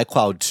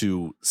iCloud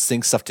to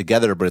sync stuff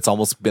together, but it's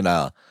almost been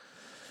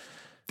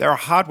they're a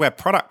hardware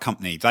product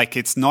company. Like,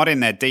 it's not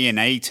in their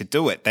DNA to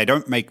do it. They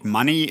don't make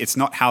money. It's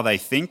not how they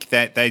think.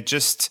 They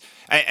just,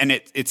 and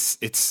it's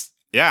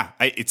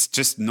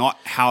just not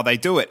how they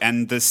do it.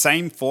 And the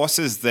same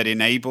forces that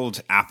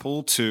enabled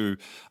Apple to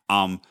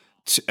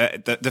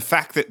the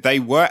fact that they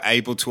were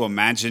able to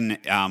imagine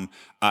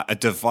a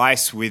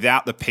device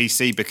without the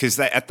PC, because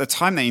at the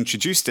time they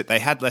introduced it, they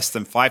had less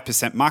than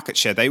 5% market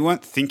share. They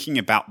weren't thinking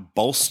about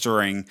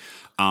bolstering.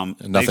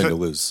 Nothing to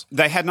lose.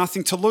 They had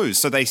nothing to lose,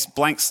 so they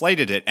blank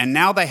slated it, and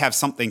now they have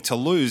something to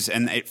lose.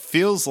 And it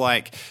feels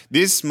like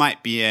this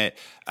might be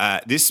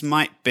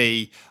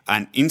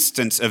an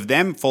instance of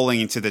them falling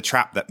into the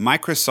trap that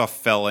Microsoft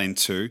fell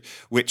into,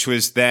 which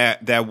was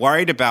they're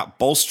worried about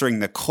bolstering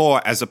the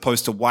core as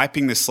opposed to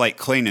wiping the slate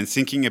clean and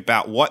thinking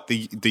about what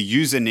the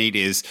user need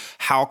is.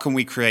 How can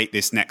we create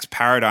this next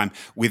paradigm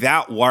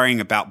without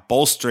worrying about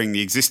bolstering the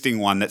existing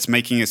one that's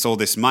making us all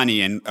this money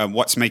and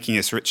what's making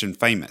us rich and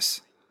famous?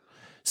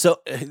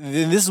 So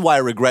this is why I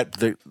regret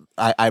the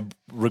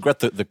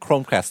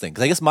Chromecast thing,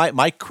 because I guess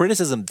my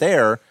criticism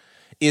there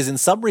is, in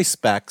some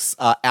respects,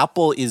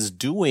 Apple is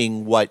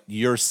doing what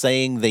you're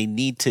saying they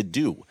need to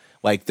do.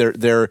 Like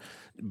they're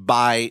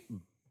by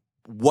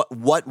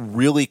what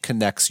really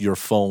connects your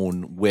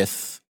phone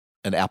with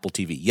an Apple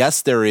TV.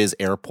 Yes, there is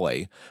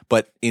AirPlay,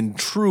 but in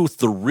truth,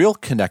 the real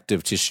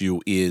connective tissue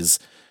is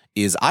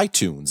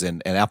iTunes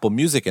and Apple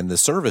Music and the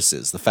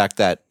services. The fact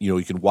that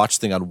you can watch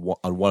thing on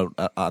one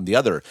on the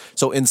other.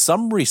 So in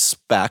some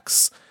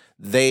respects,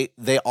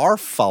 they are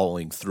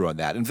following through on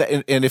that.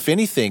 And if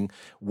anything,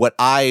 what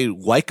I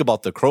like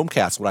about the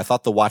Chromecast, what I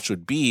thought the watch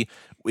would be,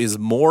 is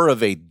more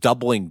of a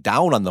doubling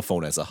down on the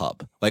phone as a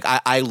hub. Like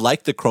I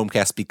like the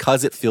Chromecast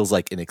because it feels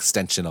like an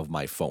extension of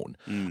my phone.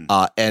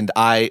 And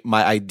my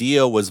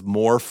idea was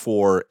more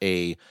for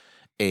a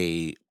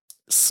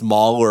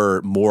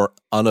smaller, more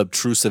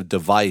unobtrusive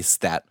device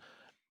that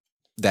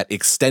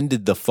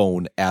extended the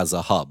phone as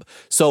a hub.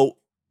 So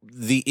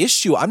the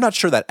issue, I'm not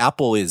sure that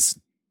Apple is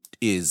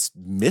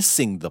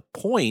missing the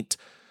point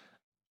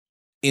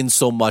in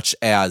so much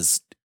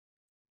as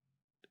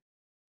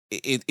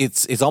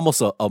it's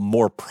almost a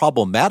more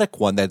problematic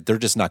one, that they're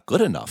just not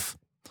good enough.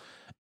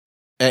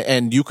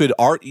 And you could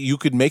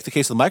make the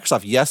case with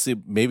Microsoft. Yes,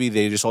 maybe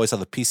they just always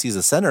have the PC as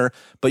a center,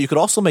 but you could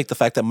also make the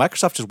fact that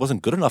Microsoft just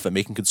wasn't good enough at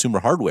making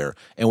consumer hardware.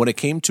 And when it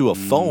came to a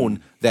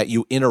phone that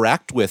you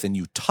interact with and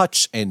you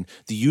touch, and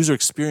the user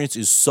experience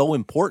is so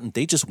important,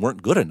 they just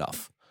weren't good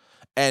enough.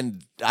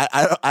 And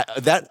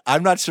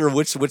I'm not sure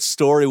which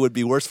story would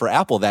be worse for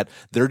Apple, that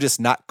they're just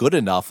not good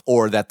enough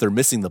or that they're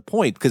missing the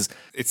point, because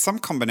it's some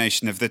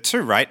combination of the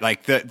two, right?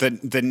 Like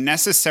the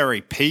necessary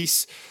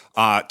piece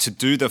to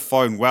do the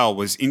phone well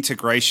was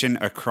integration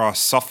across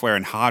software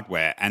and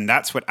hardware, and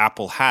that's what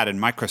Apple had and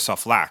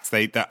Microsoft lacked.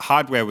 That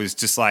hardware was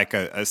just like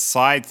a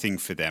side thing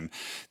for them.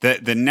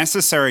 The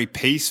necessary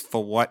piece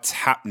for what's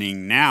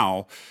happening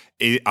now,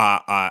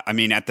 I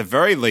mean, at the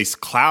very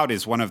least, cloud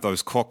is one of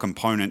those core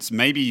components.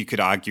 Maybe you could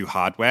argue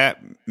hardware.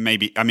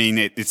 Maybe, I mean,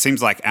 it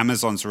seems like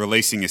Amazon's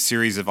releasing a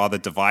series of other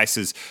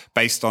devices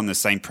based on the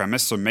same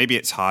premise. So maybe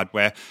it's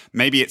hardware.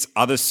 Maybe it's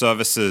other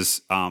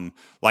services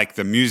like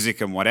the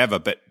music and whatever.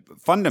 But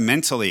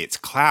fundamentally, it's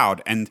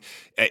cloud. And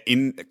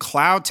in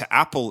cloud to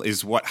Apple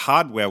is what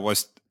hardware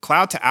was.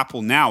 Cloud to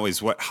Apple now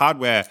is what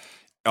hardware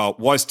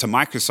was to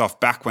Microsoft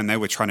back when they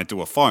were trying to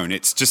do a phone.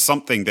 It's just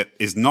something that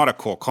is not a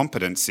core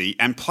competency,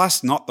 and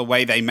plus not the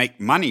way they make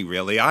money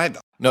really either.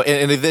 No,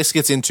 and this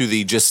gets into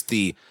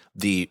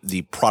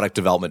the product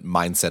development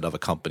mindset of a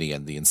company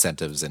and the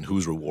incentives and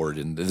who's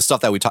rewarded and the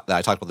stuff that I talked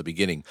about at the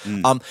beginning.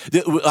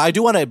 I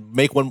do want to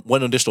make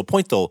one additional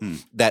point though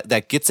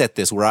that gets at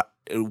this.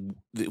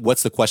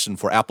 What's the question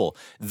for Apple?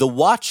 The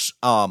watch.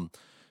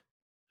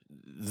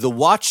 The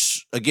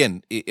watch,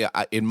 again,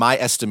 in my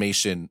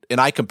estimation, and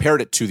I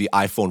compared it to the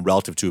iPhone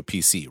relative to a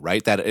PC,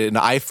 right? That an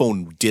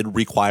iPhone did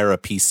require a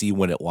PC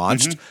when it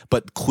launched,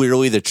 but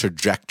clearly the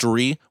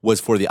trajectory was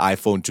for the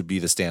iPhone to be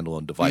the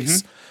standalone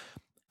device.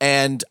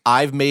 And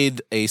I've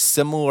made a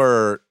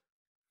similar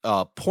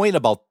point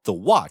about the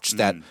watch,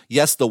 that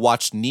yes, the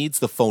watch needs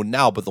the phone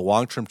now, but the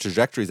long-term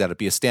trajectory is that it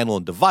be a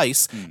standalone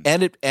device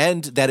and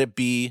that it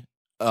be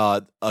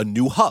a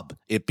new hub.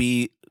 It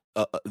be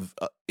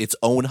its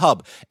own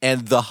hub,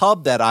 and the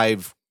hub that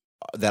I've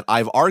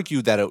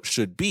argued that it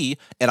should be,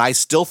 and I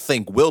still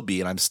think will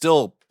be, and I'm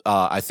still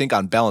I think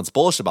on balance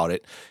bullish about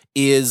it,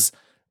 is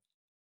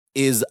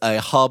a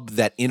hub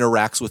that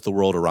interacts with the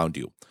world around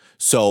you.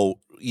 So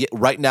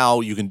right now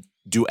you can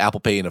do Apple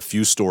Pay in a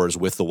few stores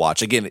with the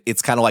watch. Again,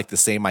 it's kind of like the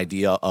same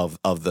idea of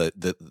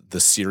the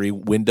Siri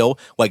window.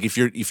 Like if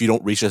you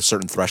don't reach a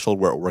certain threshold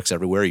where it works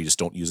everywhere, you just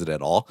don't use it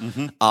at all.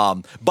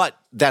 But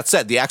that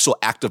said, the actual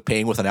act of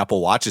paying with an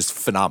Apple Watch is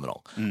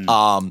phenomenal.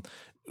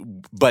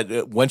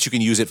 But once you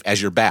can use it as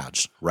your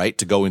badge, right,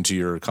 to go into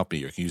your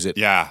company, you can use it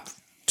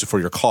for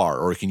your car,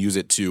 or you can use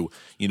it to,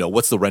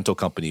 what's the rental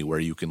company where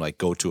you can like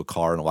go to a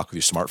car and walk with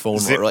your smartphone.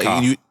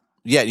 Zipcar.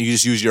 Yeah, you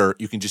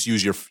can just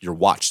use your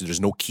watch. There's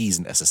no keys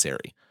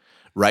necessary,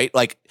 right?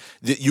 Like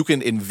you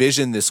can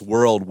envision this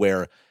world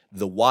where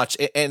the watch,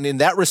 and in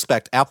that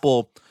respect,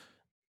 Apple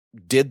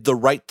did the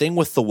right thing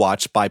with the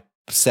watch by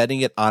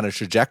setting it on a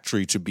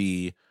trajectory to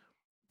be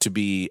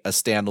a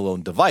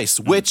standalone device,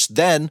 which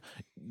then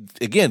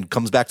again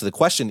comes back to the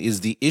question: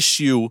 is the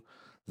issue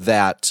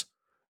that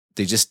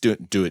they just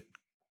didn't do it?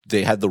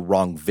 They had the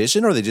wrong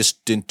vision, or they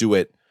just didn't do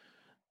it?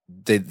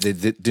 They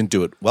didn't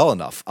do it well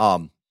enough.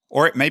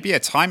 Or it may be a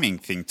timing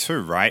thing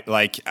too, right?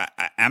 Like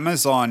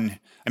Amazon's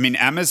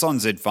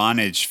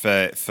advantage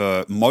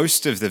for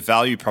most of the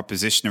value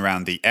proposition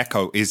around the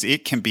Echo is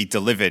it can be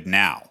delivered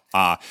now.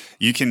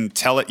 You can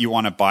tell it you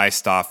want to buy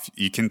stuff.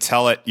 You can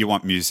tell it you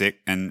want music.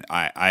 And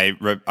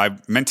I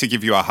meant to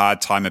give you a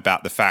hard time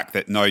about the fact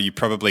that no, you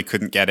probably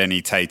couldn't get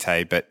any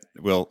Tay-Tay, but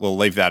we'll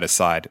leave that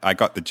aside. I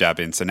got the jab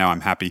in, so now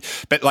I'm happy.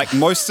 But like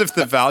most of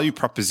the value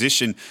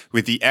proposition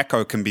with the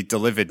Echo can be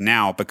delivered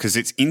now because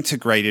it's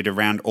integrated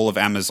around all of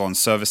Amazon's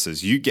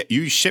services.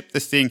 You ship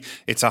the thing,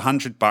 it's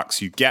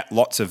 $100. You get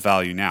lots of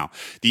value now.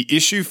 The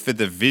issue for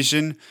the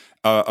vision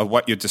of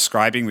what you're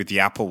describing with the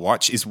Apple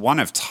Watch is one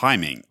of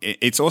timing.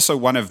 It's also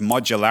one of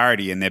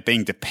modularity, and there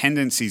being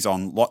dependencies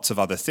on lots of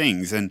other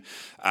things. And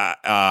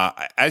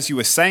as you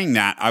were saying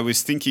that, I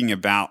was thinking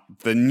about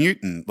the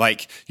Newton.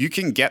 Like you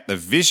can get the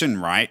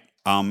vision right.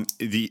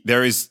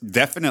 There is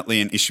definitely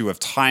an issue of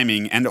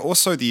timing, and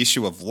also the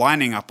issue of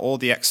lining up all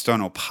the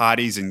external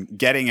parties and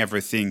getting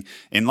everything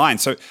in line.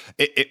 So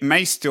it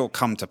may still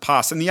come to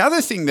pass. And the other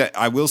thing that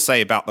I will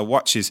say about the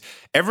watch is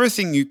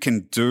everything you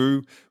can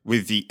do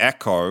with the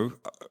Echo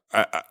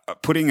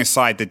putting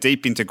aside the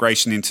deep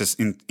integration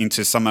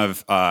into some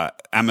of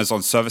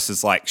Amazon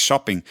services like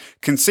shopping,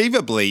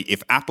 conceivably,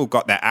 if Apple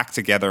got their act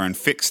together and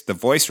fixed the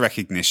voice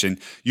recognition,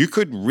 you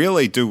could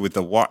really do with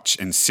the Watch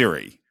and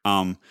Siri.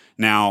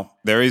 Now,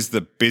 there is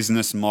the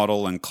business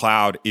model and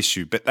cloud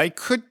issue, but they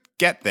could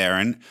get there.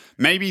 And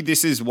maybe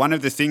this is one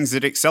of the things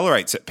that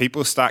accelerates it.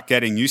 People start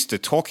getting used to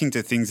talking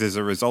to things as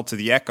a result of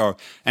the Echo,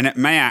 and it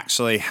may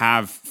actually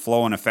have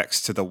flow-on effects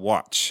to the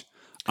Watch.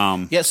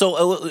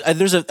 So I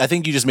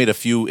think you just made a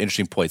few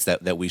interesting points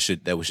that we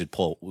should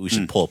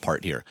pull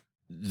apart here.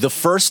 The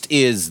first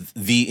is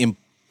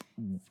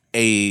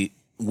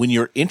when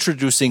you're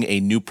introducing a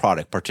new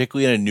product,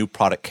 particularly in a new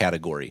product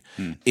category,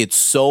 it's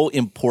so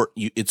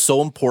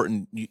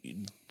important.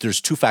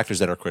 There's two factors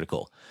that are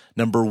critical.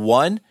 Number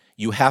one,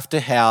 you have to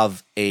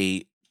have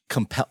a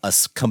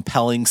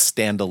compelling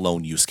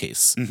standalone use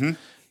case.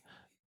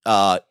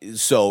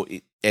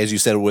 As you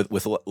said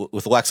with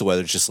Alexa,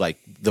 whether it's just like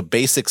the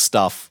basic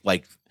stuff,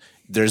 like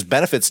there's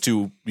benefits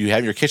to you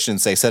have your kitchen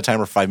say set a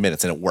timer for 5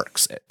 minutes and it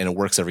works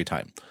every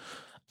time.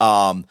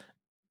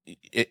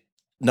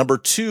 Number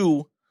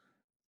two,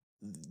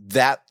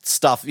 that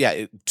stuff,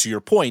 to your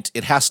point,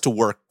 it has to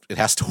work. It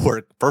has to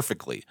work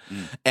perfectly.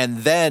 And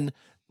then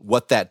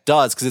what that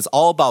does, because it's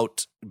all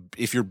about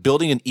if you're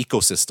building an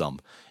ecosystem,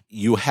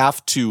 you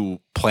have to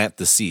plant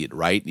the seed,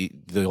 right?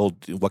 The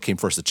old what came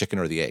first, the chicken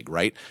or the egg,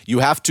 right? You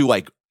have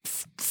to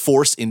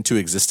force into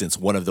existence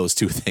one of those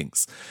two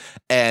things,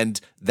 and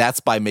that's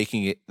by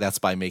making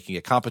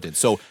it competent.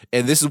 So,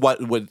 and this is what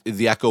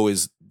the Echo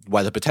is,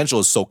 why the potential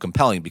is so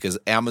compelling, because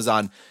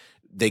Amazon,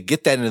 they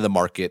get that into the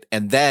market,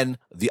 and then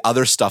the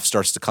other stuff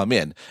starts to come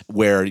in,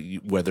 whether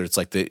it's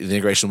like the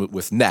integration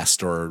with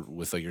Nest or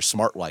with your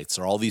smart lights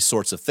or all these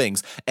sorts of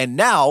things. And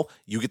now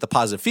you get the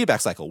positive feedback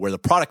cycle where the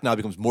product now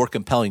becomes more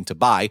compelling to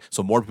buy,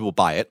 so more people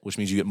buy it, which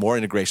means you get more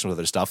integration with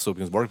other stuff, so it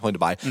becomes more compelling to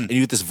buy, and you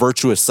get this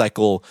virtuous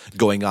cycle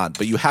going on.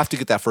 But you have to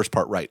get that first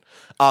part right.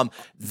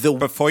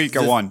 Before you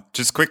go on,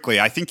 just quickly,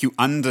 I think you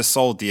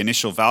undersold the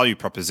initial value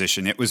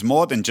proposition. It was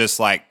more than just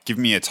like, give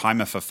me a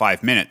timer for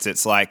 5 minutes.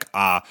 It's like,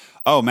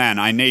 oh man,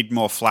 I need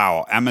more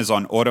flour.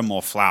 Amazon, order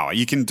more flour.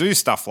 You can do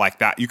stuff like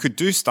that. You could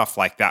do stuff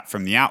like that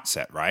from the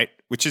outset, right?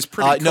 Which is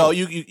pretty cool. No,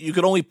 you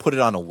could only put it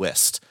on a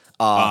list.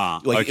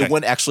 Okay. It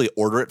wouldn't actually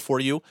order it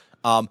for you.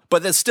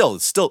 But that's still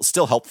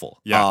helpful.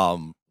 Yeah.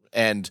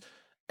 Sorry,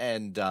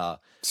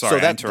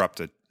 I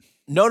interrupted.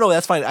 No,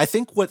 that's fine. I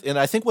think with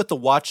the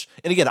watch,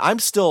 and again, I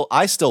still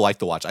like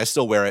the watch. I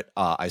still wear it.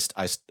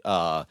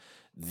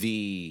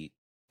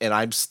 And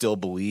I still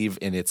believe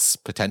in its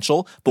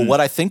potential. But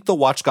what I think the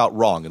watch got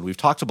wrong, and we've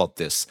talked about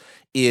this,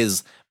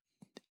 is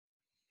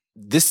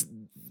this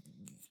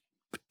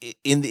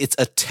in its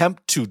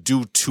attempt to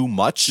do too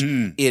much,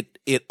 it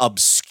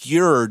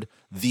obscured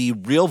the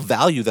real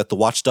value that the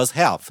watch does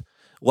have.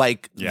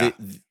 Like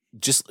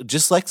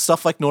just like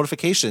stuff like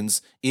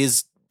notifications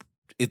is.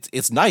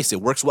 It's nice.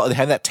 It works well. They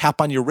have that tap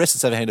on your wrist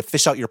instead of having to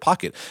fish out your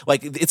pocket.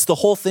 Like it's the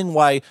whole thing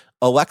why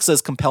Alexa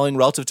is compelling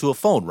relative to a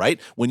phone, right?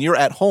 When you're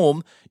at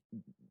home,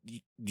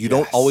 you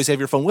don't always have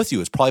your phone with you.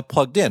 It's probably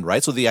plugged in,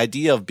 right? So the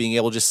idea of being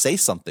able to just say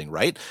something,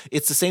 right?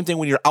 It's the same thing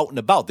when you're out and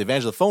about. The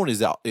advantage of the phone is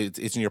that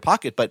it's in your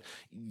pocket, but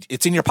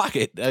it's in your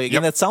pocket.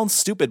 Again, that sounds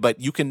stupid,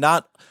 but you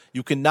cannot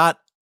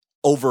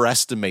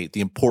overestimate the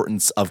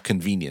importance of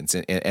convenience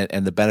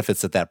and the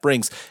benefits that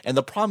brings. And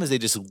the problem is they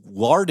just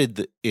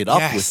larded it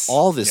up with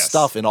all this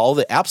stuff and all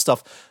the app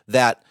stuff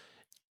that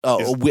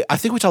I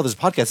think we talked this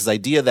podcast, this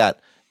idea that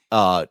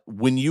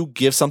when you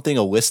give something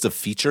a list of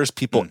features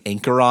people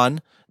anchor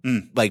on,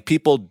 like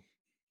people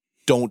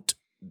don't,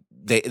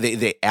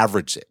 they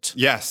average it.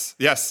 Yes.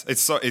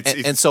 So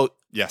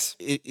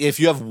if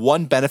you have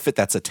one benefit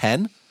that's a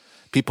 10,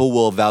 people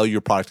will value your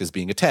product as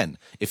being a 10.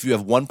 If you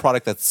have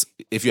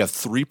if you have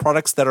three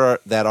products that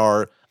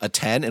are a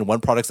 10 and one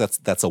product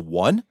that's a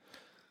 1,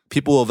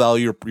 people will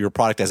value your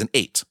product as an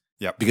 8.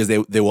 Yep. Because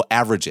they will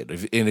average it.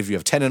 And if you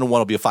have 10 and a 1,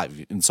 it'll be a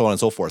 5, and so on and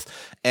so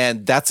forth.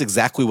 And that's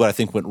exactly what I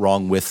think went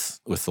wrong with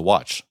the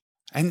watch.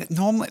 And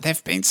normally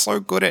they've been so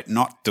good at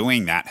not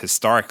doing that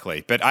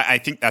historically, but I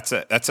think that's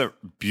a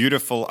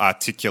beautiful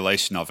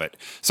articulation of it.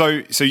 So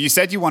you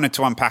said you wanted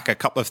to unpack a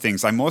couple of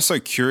things. I'm also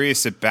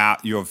curious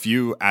about your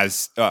view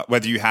as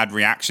whether you had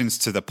reactions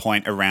to the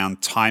point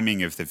around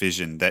timing of the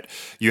vision, that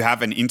you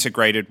have an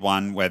integrated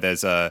one where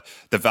there's the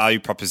value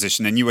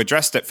proposition, and you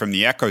addressed it from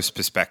the Echo's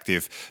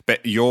perspective.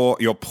 But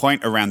your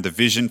point around the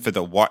vision for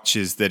the watch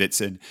is that it's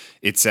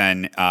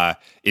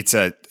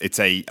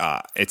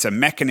a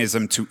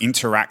mechanism to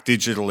interact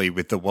digitally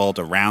with the world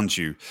around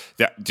you.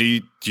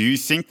 Do you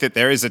think that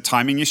there is a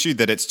timing issue,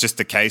 that it's just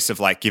a case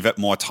of like give it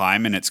more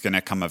time and it's going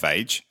to come of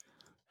age?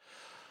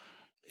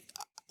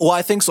 Well,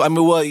 I think so. I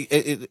mean, well,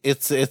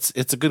 it's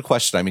a good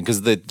question. I mean,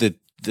 because the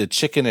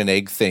chicken and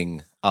egg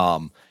thing,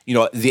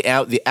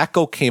 the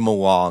Echo came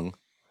along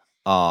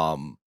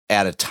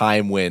at a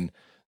time when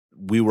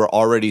we were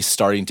already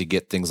starting to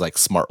get things like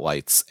smart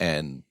lights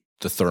and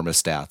the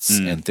thermostats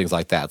and things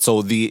like that.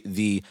 So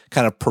the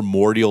kind of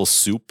primordial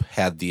soup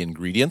had the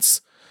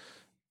ingredients,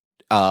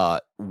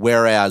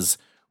 whereas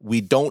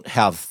we don't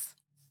have,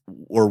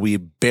 or we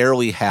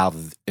barely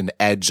have an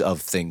edge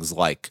of things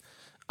like,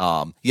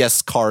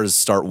 yes, cars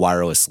start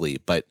wirelessly,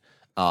 but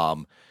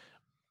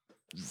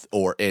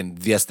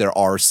yes, there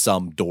are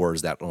some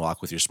doors that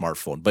unlock with your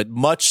smartphone, but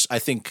I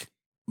think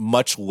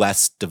much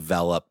less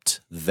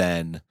developed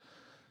than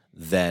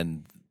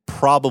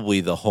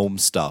probably the home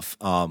stuff.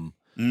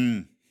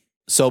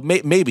 So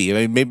maybe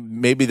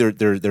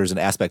there's an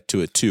aspect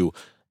to it too.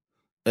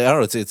 I don't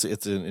know.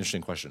 It's an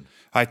interesting question.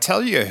 I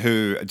tell you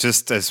who,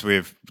 just as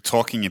we're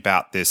talking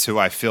about this, who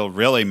I feel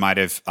really might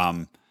have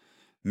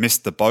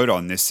missed the boat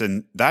on this,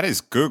 and that is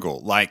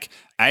Google. Like,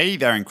 A,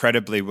 they're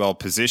incredibly well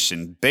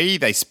positioned. B,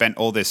 they spent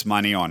all this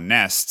money on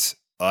Nest.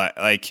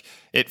 Like,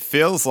 it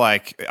feels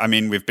like, I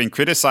mean, we've been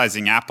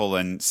criticizing Apple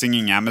and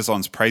singing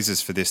Amazon's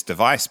praises for this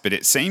device, but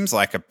it seems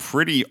like a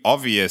pretty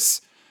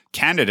obvious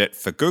candidate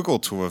for Google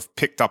to have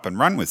picked up and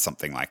run with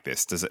something like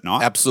this, does it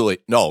not? Absolutely.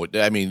 No,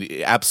 I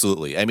mean,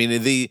 absolutely. I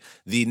mean, the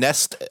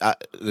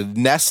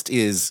Nest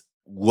is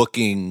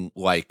looking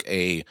like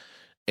a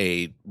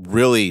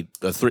really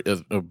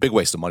a big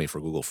waste of money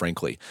for Google,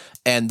 frankly.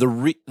 And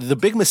the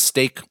big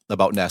mistake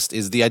about Nest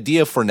is the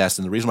idea for Nest,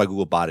 and the reason why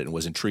Google bought it and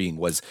was intriguing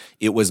was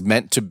it was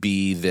meant to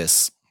be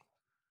to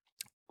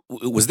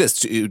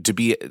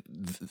be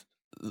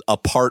a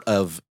part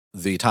of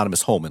the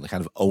autonomous home and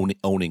kind of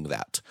owning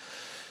that.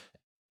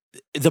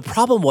 The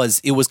problem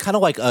was it was kind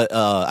of like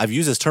I've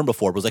used this term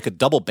before. It was like a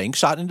double bank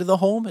shot into the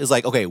home. Is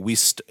like, okay,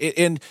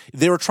 and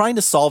they were trying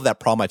to solve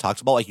that problem I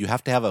talked about. Like, you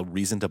have to have a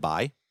reason to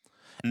buy.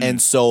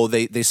 And so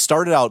they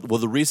started out, well,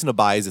 the reason to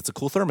buy is it's a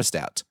cool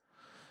thermostat.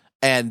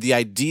 And the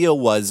idea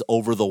was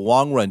over the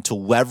long run to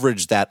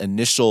leverage that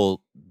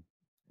initial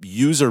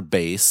user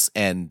base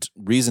and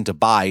reason to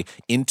buy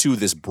into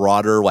this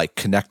broader, like,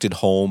 connected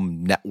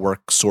home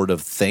network sort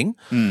of thing.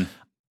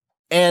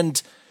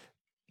 And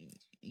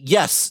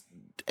yes,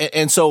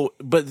 and so,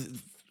 but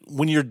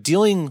when you're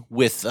dealing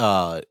with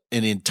an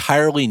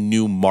entirely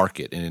new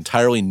market, an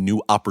entirely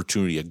new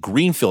opportunity, a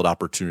greenfield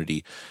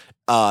opportunity,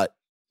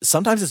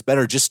 sometimes it's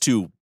better just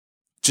to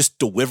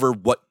deliver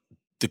what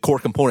the core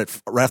component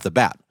right off the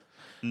bat.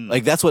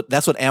 Like that's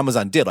what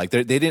Amazon did. Like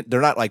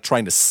they're not like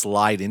trying to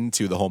slide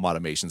into the home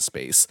automation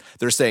space.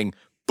 They're saying,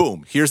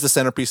 boom, here's the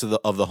centerpiece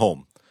of the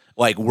home.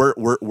 Like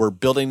we're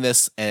building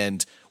this,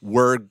 and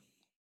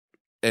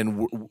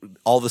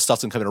all the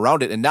stuff's coming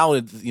around it. And now,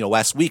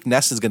 last week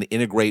Nest is going to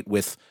integrate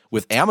with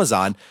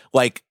Amazon.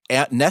 Like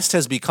Nest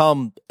has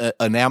become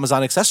an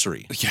Amazon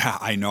accessory. Yeah,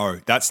 I know.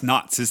 That's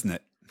nuts, isn't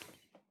it?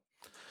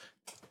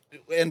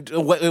 And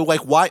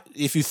like, why,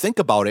 if you think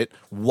about it,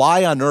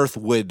 why on earth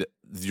would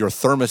your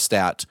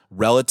thermostat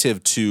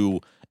relative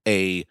to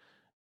a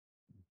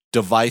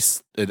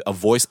device, a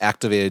voice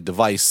activated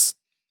device,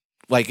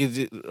 like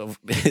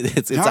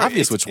it's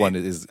obvious which one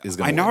is going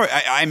to I know.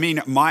 I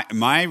mean,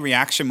 my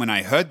reaction when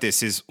I heard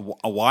this is,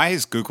 why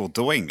is Google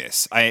doing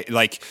this?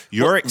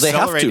 You're accelerating. They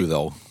have to,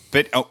 though.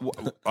 But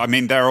I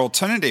mean, their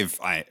alternative.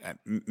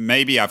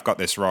 Maybe I've got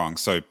this wrong.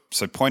 So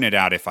point it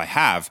out if I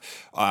have.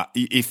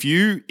 If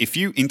you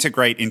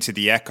integrate into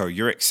the Echo,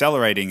 you're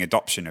accelerating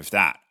adoption of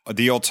that.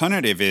 The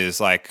alternative is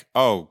like,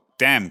 oh,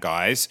 damn,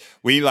 guys,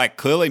 we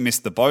clearly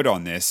missed the boat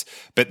on this.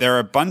 But there are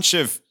a bunch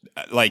of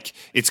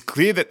it's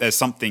clear that there's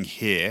something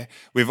here.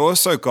 We've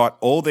also got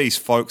all these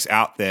folks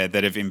out there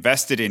that have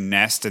invested in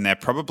Nest, and they're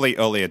probably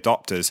early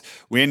adopters.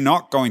 We're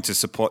not going to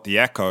support the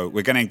Echo.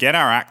 We're going to get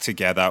our act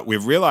together.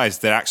 We've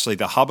realized that actually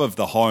the hub of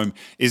the home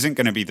isn't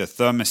going to be the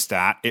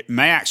thermostat. It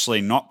may actually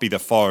not be the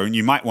phone.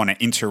 You might want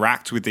to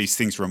interact with these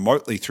things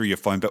remotely through your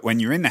phone, but when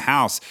you're in the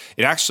house,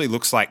 it actually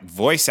looks like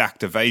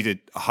voice-activated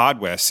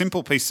hardware. A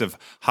simple piece of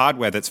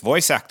hardware that's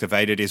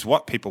voice-activated is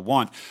what people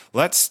want.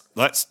 Let's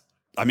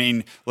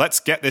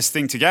get this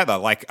thing together.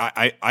 Like,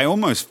 I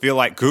almost feel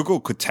like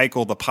Google could take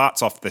all the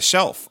parts off the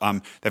shelf.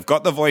 They've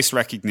got the voice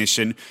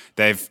recognition.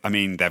 They've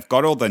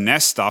got all the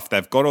Nest stuff.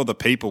 They've got all the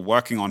people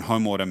working on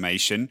home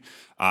automation.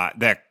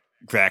 They're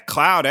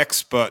cloud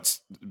experts,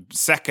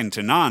 second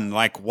to none.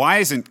 Like, why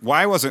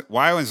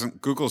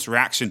wasn't Google's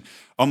reaction,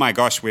 oh my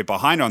gosh, we're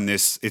behind on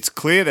this. It's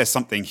clear there's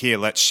something here.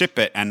 Let's ship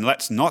it, and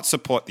let's not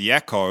support the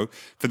Echo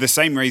for the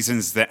same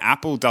reasons that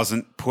Apple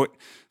doesn't put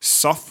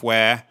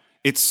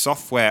its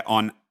software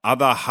on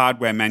other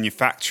hardware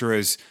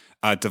manufacturers'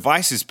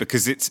 devices,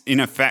 because it's in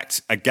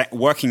effect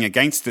working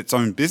against its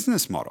own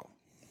business model.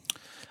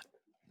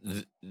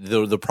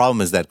 The problem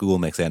is that Google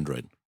makes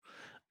Android.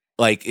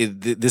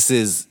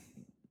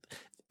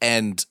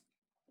 And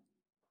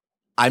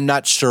I'm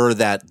not sure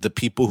that the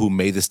people who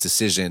made this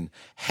decision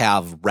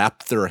have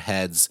wrapped their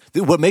heads.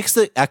 What makes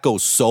the Echo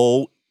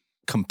so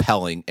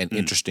compelling and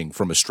interesting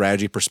from a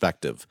strategy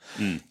perspective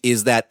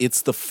is that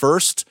it's the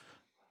first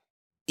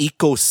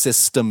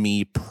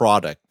ecosystem-y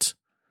product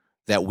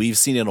that we've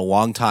seen in a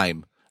long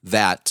time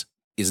that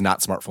is not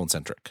smartphone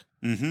centric.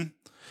 And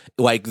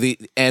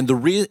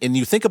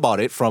you think about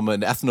it from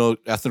an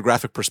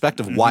ethnographic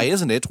perspective, why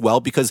isn't it?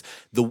 Well, because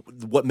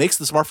what makes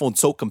the smartphone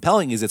so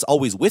compelling is it's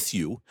always with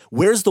you.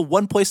 Where's the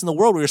one place in the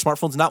world where your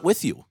smartphone's not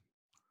with you?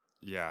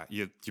 Yeah,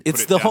 you put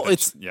It's it the down whole. to-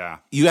 It's yeah.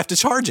 You have to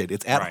charge it.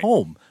 It's at Right.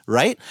 home,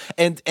 right?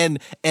 And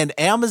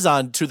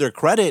Amazon, to their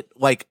credit,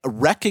 like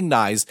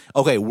recognize,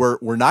 okay,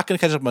 we're not going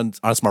to catch up on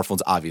smartphones.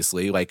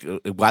 Obviously, like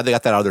glad they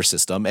got that out of their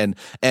system,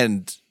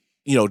 and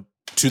you know,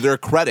 to their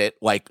credit,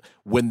 like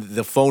when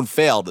the phone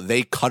failed,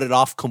 they cut it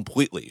off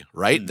completely,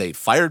 right? They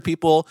fired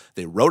people,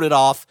 they wrote it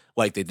off,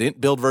 like they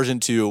didn't build version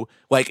 2,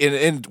 like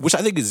and which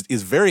I think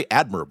is very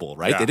admirable,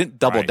 right? Yeah, They didn't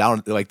double right.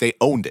 down, like they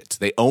owned it.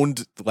 They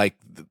owned like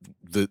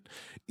the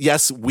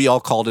yes, we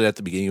all called it at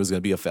the beginning it was going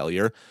to be a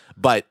failure,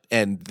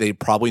 and they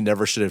probably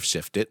never should have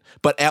shifted it,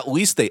 but at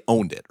least they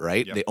owned it,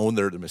 right? Yep. They owned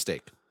their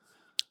mistake.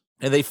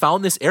 And they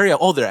found this area,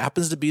 there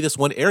happens to be this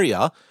one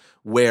area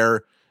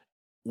where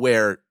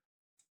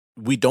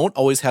we don't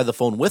always have the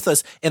phone with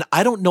us. And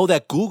I don't know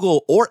that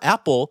Google or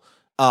Apple,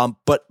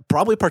 but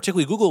probably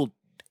particularly Google,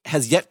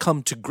 has yet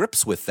come to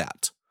grips with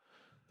that.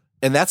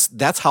 And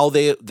that's how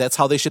they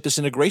ship this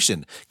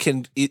integration.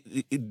 Do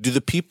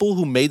the people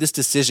who made this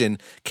decision,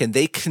 can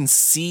they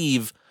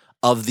conceive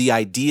of the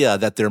idea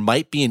that there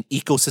might be an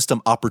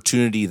ecosystem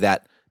opportunity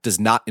that does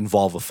not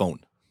involve a phone?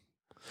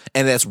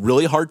 And that's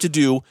really hard to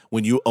do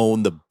when you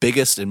own the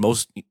biggest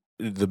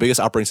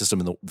operating system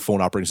in the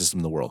phone operating system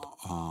in the world.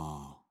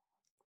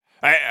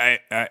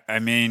 I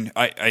mean,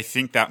 I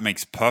think that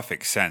makes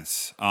perfect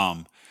sense.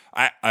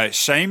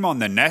 Shame on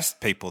the Nest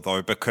people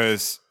though,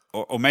 because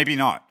or maybe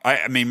not.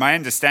 I mean, my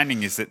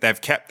understanding is that they've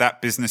kept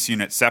that business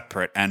unit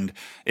separate, and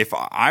if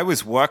I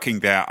was working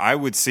there, I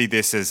would see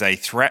this as a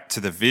threat to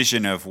the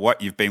vision of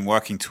what you've been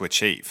working to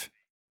achieve.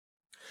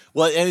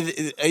 Well, and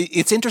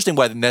it's interesting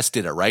why the Nest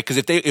did it, right? Because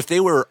if they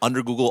were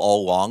under Google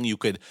all along, you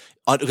could,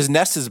 because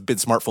Nest has been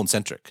smartphone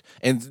centric,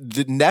 and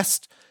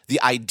the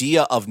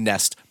idea of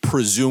Nest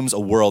presumes a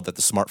world that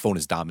the smartphone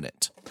is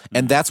dominant,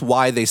 and that's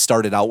why they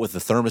started out with the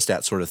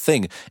thermostat sort of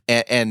thing,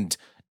 and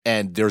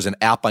there's an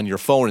app on your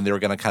phone, and they were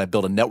going to kind of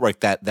build a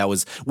network that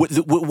was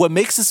what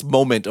makes this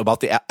moment about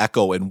the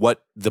Echo and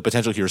what the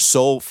potential here is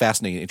so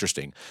fascinating and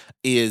interesting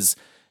is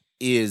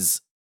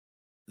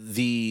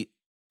the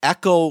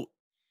Echo.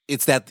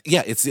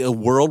 It's a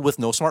world with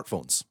no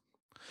smartphones,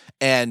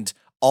 and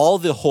all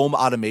the home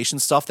automation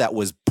stuff that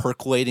was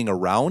percolating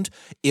around,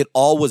 it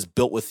all was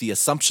built with the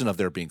assumption of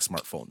there being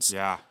smartphones.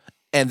 Yeah.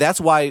 And that's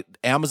why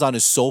Amazon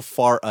is so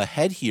far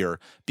ahead here,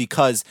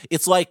 because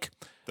it's like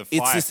it's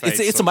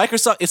the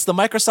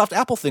Microsoft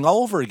Apple thing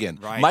all over again.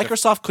 Right.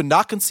 Microsoft could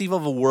not conceive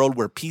of a world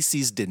where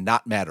PCs did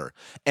not matter,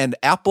 and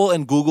Apple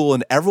and Google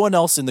and everyone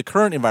else in the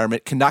current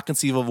environment cannot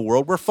conceive of a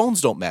world where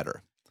phones don't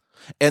matter.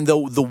 And the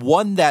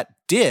one that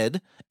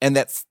did, and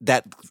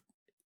that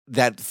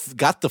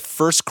got the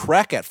first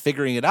crack at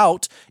figuring it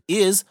out,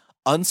 is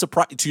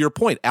unsurprising. To your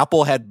point,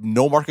 Apple had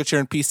no market share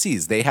in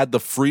PCs. They had the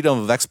freedom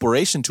of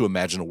exploration to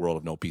imagine a world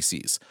of no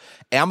PCs.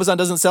 Amazon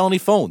doesn't sell any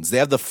phones. They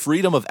have the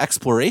freedom of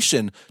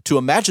exploration to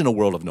imagine a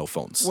world of no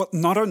phones. Well,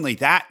 not only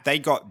that, they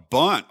got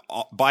burnt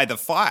by the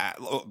fire.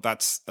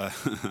 That's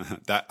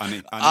that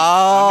unintended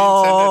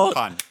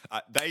pun.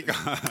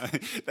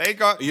 They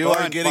got. You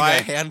are getting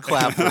a hand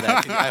clap for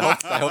that.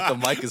 I hope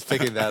the mic is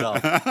picking that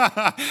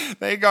up.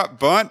 They got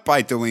burnt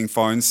by doing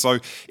phones, so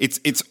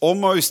it's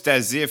almost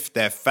as if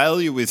their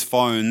failure with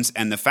phones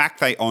and the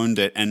fact they owned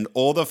it and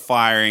all the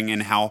firing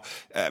and how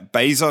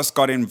Bezos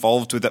got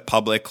involved with it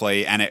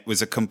publicly and it was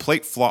a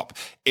complete flop.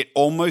 It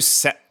almost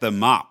set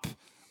them up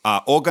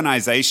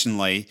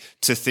organizationally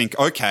to think,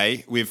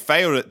 okay, we've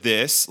failed at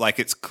this. Like,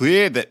 it's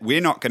clear that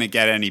we're not going to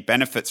get any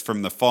benefits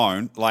from the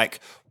phone. Like,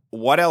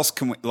 what else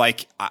can we,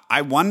 like,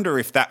 I wonder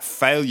if that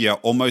failure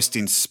almost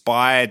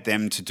inspired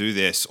them to do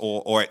this,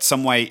 or it's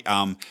some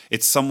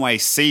way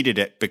seeded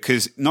it,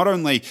 because not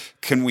only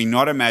can we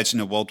not imagine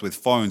a world with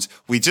phones,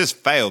 we just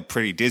failed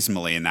pretty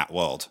dismally in that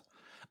world.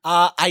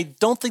 I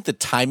don't think the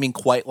timing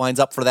quite lines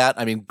up for that.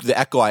 I mean, the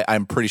Echo,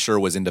 I'm pretty sure,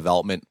 was in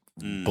development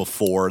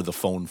before the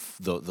phone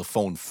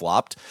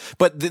flopped.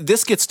 But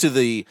this gets to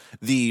the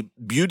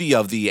beauty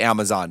of the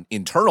Amazon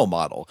internal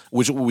model,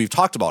 which we've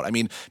talked about. I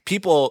mean,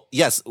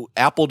 yes,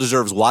 Apple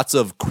deserves lots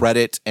of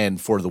credit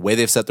and for the way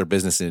they've set their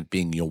business in it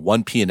being,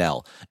 one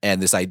P&L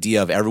and this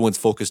idea of everyone's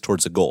focused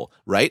towards a goal,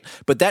 right?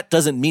 But that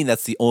doesn't mean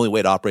that's the only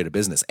way to operate a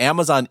business.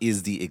 Amazon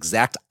is the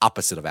exact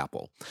opposite of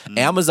Apple.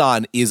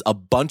 Amazon is a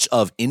bunch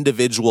of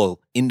individual,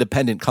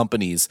 independent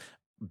companies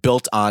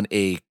built on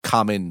a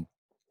common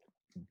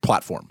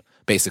platform,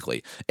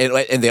 basically,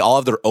 and they all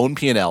have their own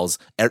P&Ls.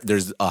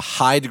 There's a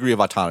high degree of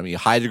autonomy, a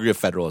high degree of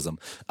federalism,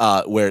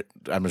 where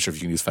I'm not sure if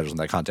you can use federalism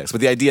in that context,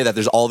 but the idea that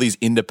there's all these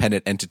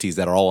independent entities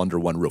that are all under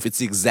one roof. It's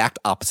the exact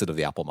opposite of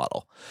the Apple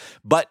model,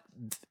 but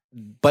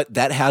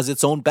that has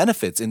its own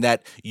benefits in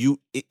that you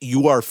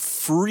are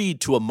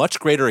freed to a much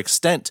greater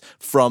extent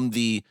from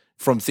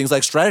things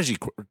like strategy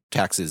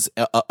taxes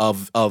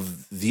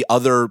of the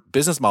other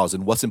business models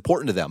and what's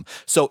important to them.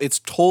 So it's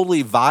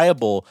totally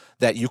viable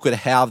that you could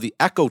have the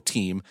Echo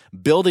team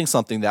building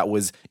something that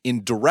was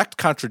in direct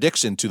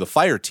contradiction to the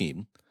Fire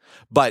team.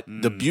 But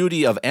the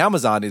beauty of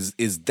Amazon is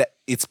that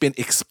it's been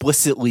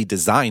explicitly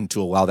designed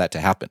to allow that to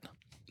happen.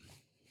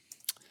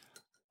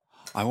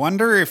 I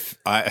wonder if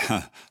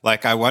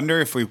I wonder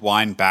if we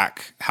wind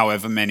back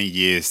however many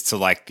years to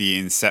like the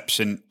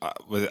inception.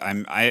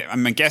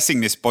 I'm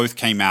guessing this both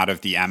came out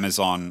of the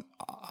Amazon,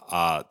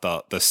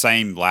 the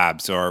same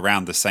labs or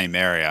around the same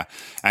area,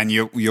 and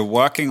you're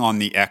working on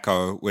the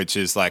Echo, which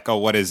is like, oh,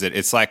 what is it?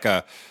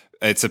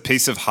 It's a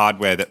piece of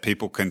hardware that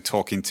people can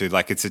talk into.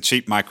 Like it's a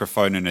cheap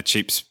microphone and a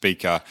cheap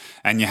speaker.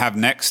 And you have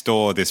next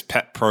door this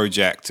pet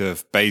project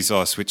of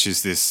Bezos, which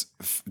is this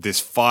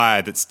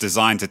Fire that's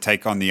designed to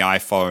take on the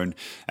iPhone,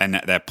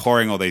 and they're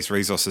pouring all these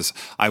resources.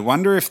 I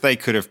wonder if they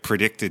could have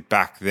predicted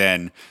back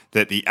then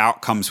that the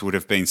outcomes would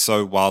have been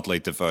so wildly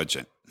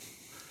divergent.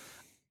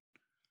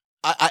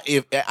 I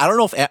don't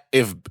know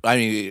if I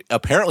mean,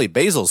 apparently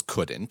Bezos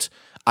couldn't.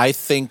 I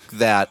think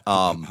that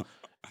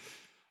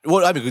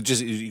well, I mean,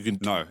 you can.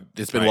 No,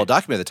 it's been well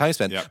documented the time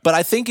spent. Yep. But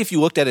I think if you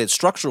looked at it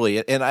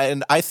structurally,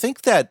 and I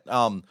think that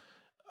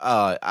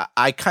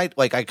I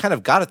kind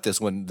of got at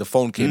this when the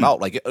phone came out.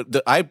 Like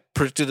I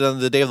predicted on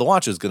the day of the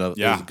launch it was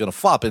gonna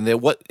flop, and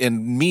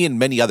me and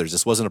many others.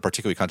 This wasn't a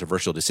particularly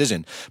controversial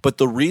decision, but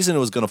the reason it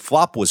was gonna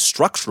flop was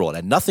structural. It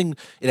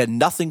had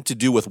nothing to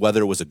do with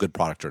whether it was a good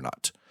product or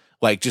not.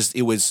 Like, just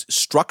it was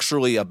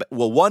structurally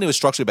one, it was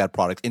structurally a bad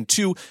product, and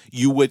two,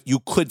 you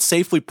could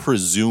safely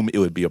presume it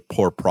would be a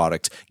poor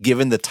product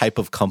given the type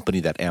of company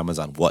that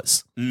Amazon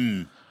was.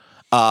 And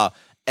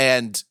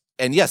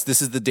yes,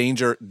 this is the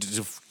danger.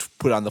 To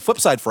put on the flip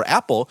side for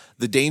Apple,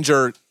 the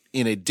danger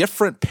in a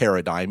different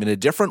paradigm, in a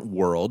different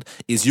world,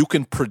 is you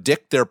can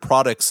predict their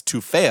products to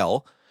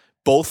fail,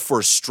 both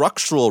for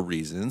structural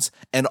reasons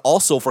and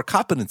also for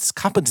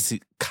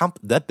competency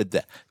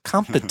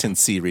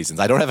reasons.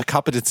 I don't have a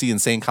competency in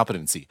saying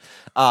competency.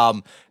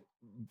 And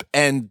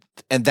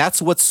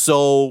that's what's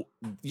so,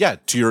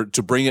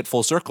 to bring it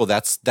full circle,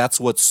 that's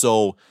what's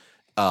so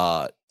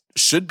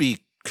should be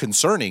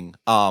concerning,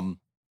 in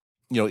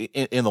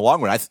the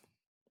long run.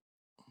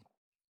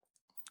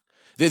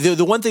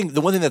 The one thing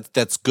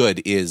that's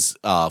good is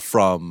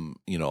from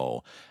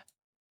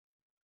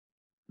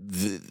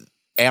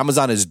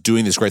Amazon is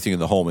doing this great thing in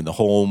the home, and the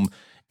home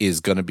is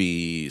going to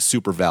be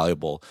super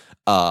valuable.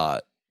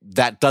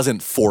 That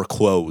doesn't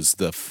foreclose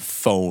the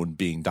phone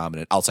being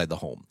dominant outside the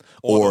home,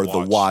 or the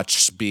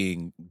watch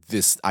being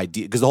this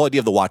idea. Because the whole idea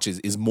of the watch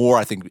is more,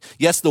 I think,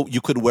 yes,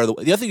 you could wear the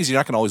other thing is you're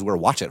not going to always wear a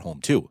watch at home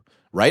too,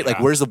 right? Yeah.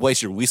 Like, where's the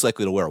place you're least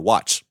likely to wear a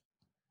watch?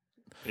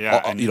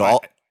 Yeah,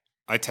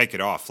 I take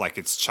it off like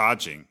it's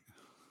charging.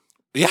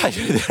 Yeah,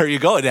 there you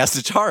go. It has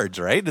to charge,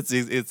 right? It's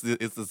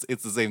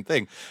the same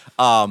thing.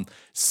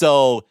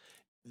 So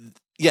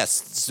yes,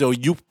 so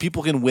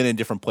people can win in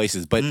different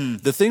places, but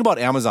the thing about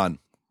Amazon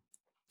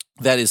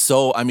that is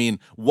so, I mean,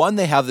 one,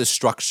 they have this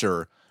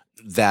structure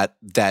that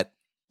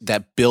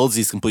builds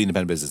these complete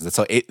independent businesses. That's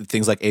how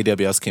things like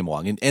AWS came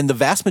along, and the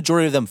vast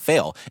majority of them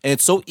fail. And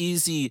it's so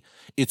easy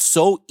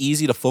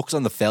to focus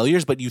on the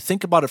failures, but you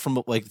think about it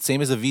from like the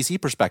same as a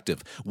VC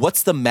perspective.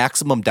 What's the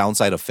maximum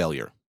downside of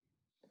failure?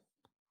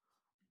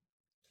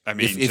 I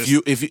mean,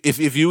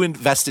 if you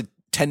invested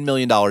 $10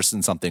 million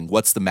in something,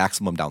 what's the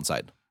maximum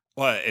downside?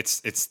 Well, it's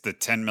the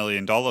 $10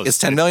 million. It's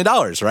 $10 million,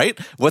 right?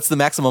 What's the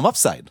maximum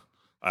upside?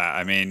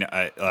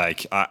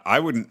 I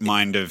wouldn't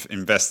mind of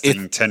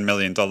investing $10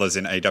 million in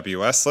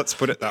AWS. Let's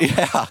put it that way.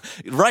 Yeah,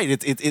 right.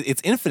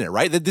 It's infinite,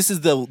 right? This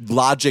is the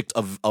logic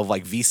of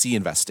like VC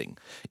investing,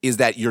 is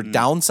that your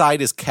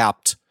downside is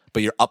capped,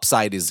 but your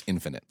upside is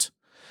infinite.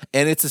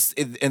 And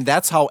and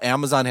that's how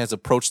Amazon has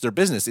approached their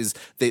business. Is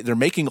they're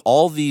making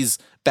all these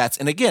bets.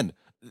 And again,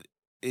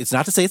 it's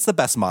not to say it's the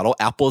best model.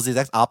 Apple is the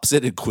exact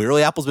opposite, and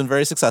clearly Apple's been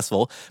very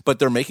successful. But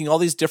they're making all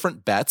these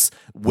different bets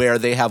where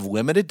they have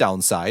limited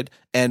downside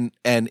and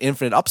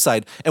infinite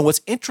upside. And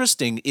what's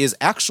interesting is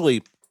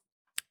actually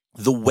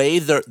the way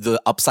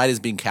the upside is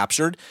being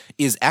captured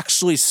is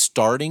actually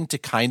starting to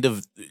kind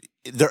of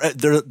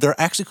they're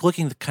actually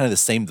looking kind of the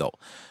same though.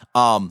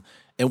 And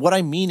what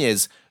I mean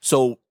is,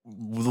 so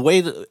the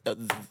way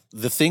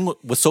the thing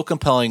was so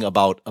compelling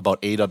about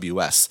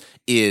AWS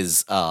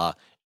is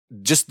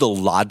just the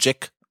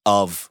logic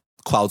of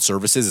cloud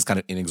services is kind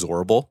of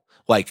inexorable.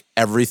 Like,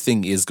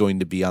 everything is going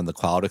to be on the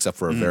cloud except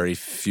for a very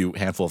few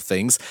handful of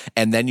things.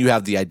 And then you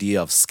have the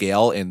idea of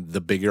scale, and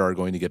the bigger are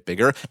going to get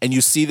bigger. And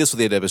you see this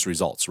with AWS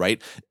results,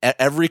 right?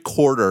 Every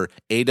quarter,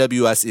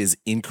 AWS is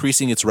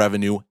increasing its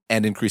revenue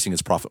and increasing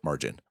its profit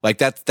margin. Like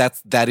that's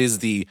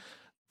the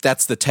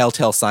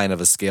telltale sign of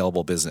a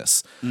scalable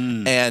business.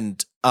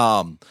 And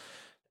so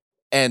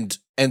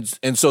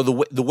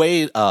the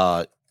way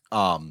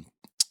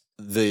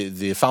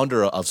the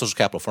founder of Social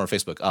Capital, former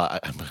Facebook,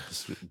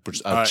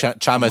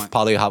 Chamath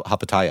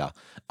Palihapitiya,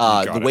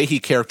 the way he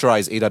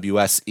characterized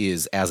AWS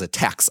is as a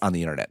tax on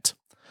the internet.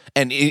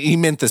 And he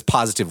meant this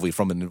positively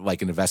from an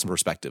investment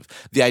perspective.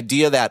 The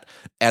idea that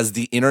as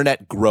the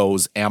internet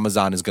grows,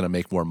 Amazon is going to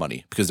make more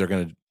money because they're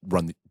going to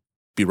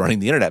be running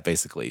the internet,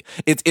 basically.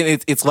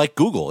 It's like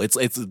Google. It's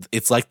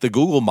like the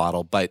Google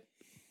model, but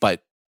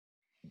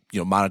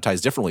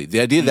monetized differently. The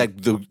idea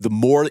that the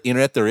more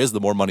internet there is,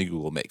 the more money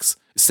Google makes.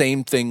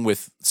 Same thing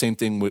with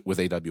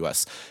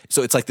AWS.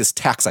 So it's like this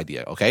tax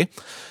idea, okay?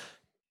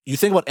 you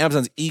think about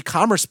Amazon's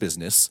e-commerce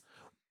business,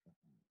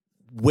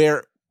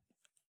 where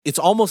it's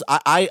almost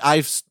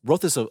I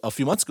wrote this a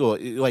few months ago.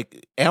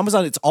 Like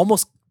Amazon, it's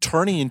almost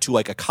turning into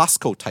like a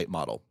Costco type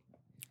model.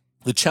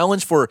 The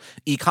challenge for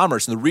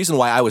e-commerce, and the reason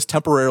why I was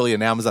temporarily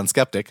an Amazon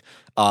skeptic,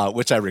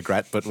 which I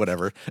regret, but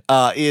whatever,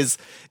 is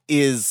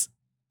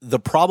the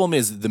problem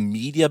is the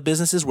media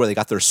businesses where they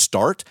got their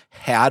start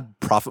had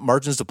profit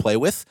margins to play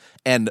with,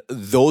 and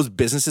those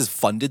businesses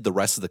funded the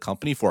rest of the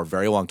company for a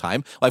very long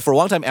time. Like for a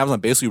long time,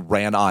 Amazon basically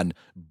ran on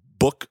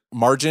book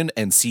margin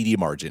and CD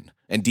margin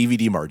and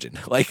DVD margin.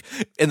 Like,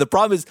 and the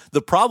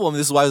problem,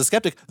 this is why I was a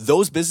skeptic,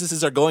 those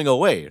businesses are going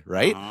away,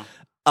 right?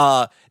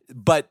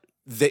 But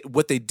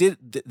what they did,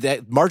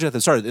 that margin at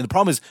the start, and the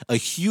problem is a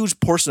huge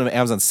portion of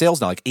Amazon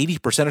sales now, like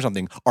 80% or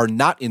something, are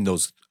not in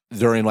those.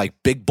 They're in like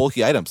big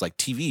bulky items like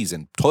TVs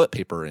and toilet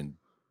paper and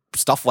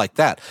stuff like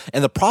that.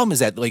 And the problem is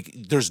that like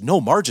there's no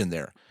margin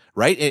there,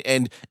 right?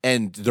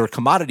 And they're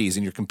commodities,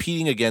 and you're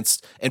competing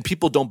against, and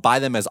people don't buy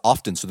them as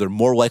often, so they're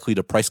more likely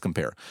to price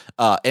compare.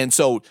 And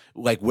so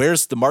like,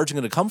 where's the margin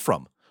going to come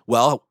from?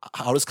 Well,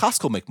 how does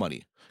Costco make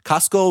money?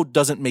 Costco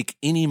doesn't make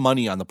any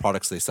money on the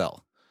products they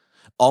sell.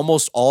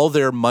 Almost all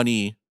their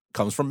money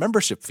comes from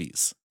membership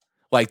fees.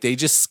 Like they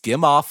just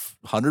skim off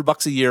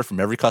 $100 a year from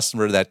every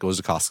customer that goes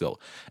to Costco.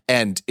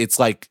 And it's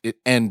like,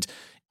 and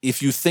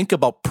if you think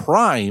about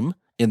Prime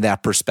in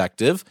that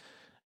perspective,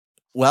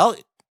 well,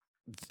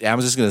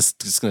 Amazon's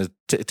just going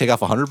to take off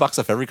 $100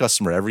 off every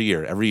customer every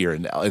year,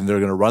 and they're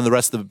going to run the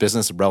rest of the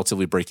business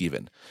relatively break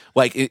even.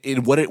 Like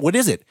what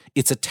is it?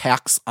 It's a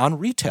tax on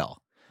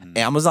retail.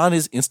 Amazon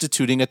is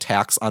instituting a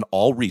tax on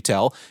all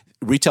retail.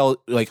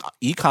 Retail, like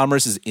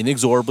e-commerce, is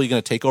inexorably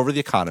going to take over the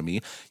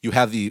economy. You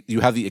have the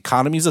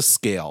economies of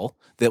scale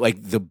that,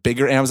 like, the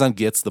bigger Amazon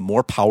gets, the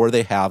more power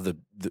they have. The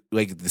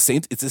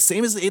same. It's the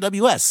same as the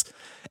AWS,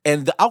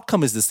 and the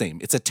outcome is the same.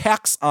 It's a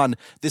tax on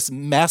this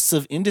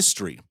massive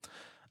industry,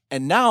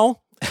 and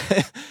now.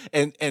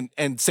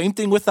 and same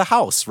thing with the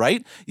house,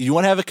 right? You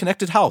want to have a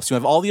connected house. You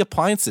have all the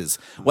appliances.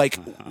 Like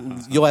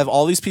you'll have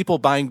all these people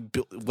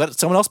let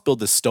someone else build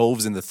the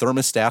stoves and the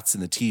thermostats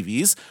and the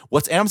TVs.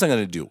 What's Amazon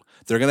going to do?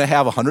 They're going to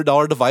have a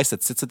 $100 device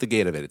that sits at the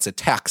gate of it. It's a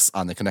tax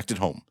on the connected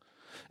home,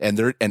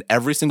 and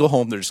every single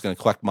home they're just going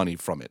to collect money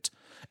from it.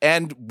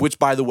 And which,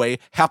 by the way,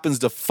 happens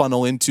to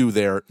funnel into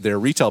their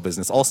retail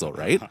business also,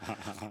 right?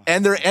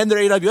 and their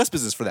AWS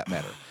business for that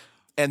matter.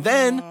 And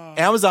then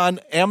Amazon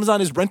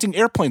is renting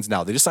airplanes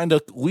now. They just signed a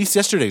lease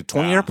yesterday,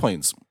 20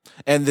 airplanes,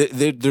 and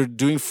they're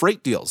doing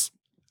freight deals.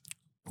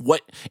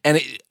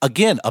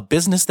 Again, a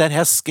business that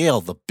has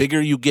scale. The bigger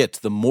you get,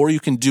 the more you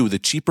can do. The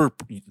cheaper,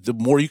 the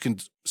more you can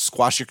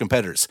squash your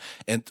competitors.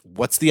 And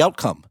what's the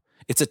outcome?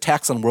 It's a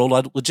tax on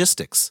worldwide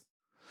logistics.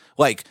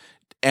 Like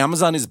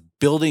Amazon is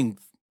building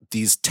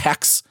these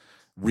tax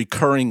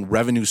recurring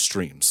revenue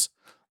streams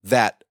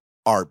that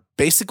are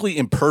basically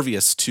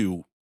impervious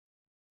to.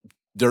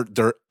 They're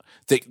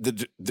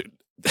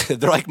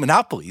like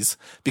monopolies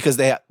because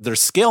they're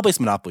scale-based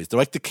monopolies. They're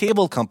like the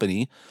cable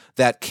company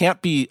that can't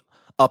be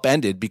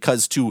upended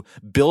because to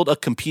build a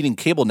competing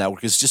cable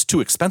network is just too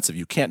expensive.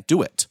 You can't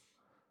do it.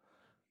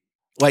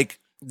 Like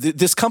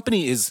this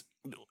company is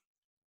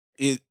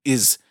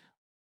it's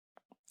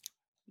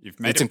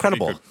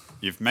incredible.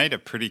 You've made a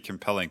pretty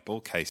compelling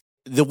bull case.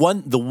 The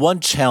one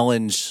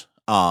challenge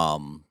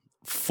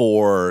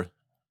for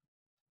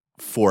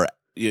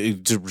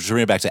to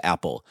bring it back to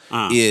Apple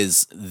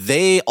is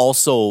they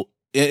also,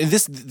 and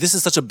this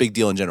is such a big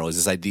deal in general, is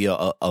this idea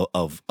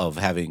of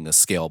having a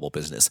scalable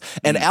business.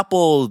 And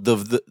Apple,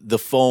 the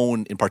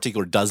phone in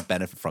particular, does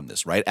benefit from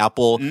this, right?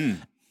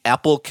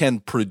 Apple can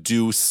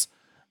produce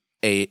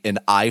an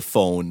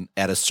iPhone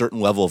at a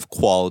certain level of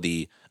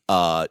quality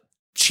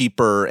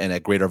cheaper and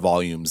at greater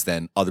volumes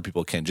than other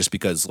people can, just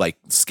because like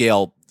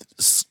scale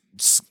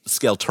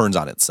turns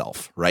on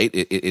itself, right?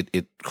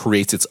 It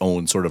creates its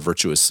own sort of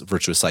virtuous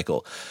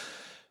cycle.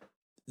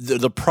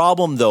 The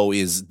problem, though,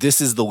 is this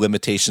is the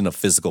limitation of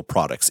physical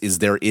products. Is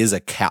there is a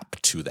cap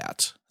to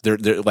that?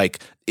 They're like,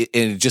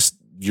 and just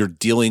you're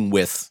dealing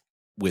with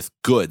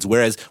goods,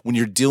 whereas when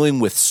you're dealing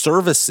with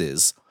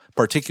services,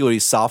 particularly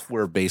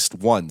software-based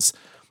ones,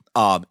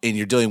 and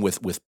you're dealing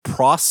with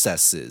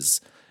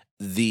processes,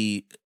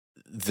 the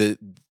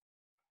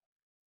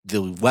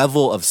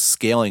level of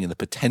scaling and the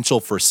potential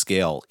for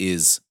scale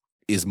is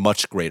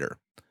much greater.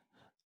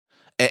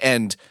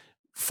 And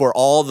for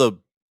all the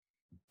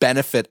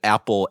benefit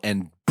Apple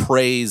and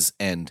praise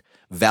and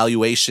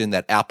valuation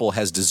that Apple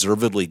has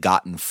deservedly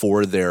gotten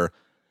for their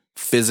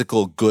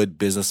physical good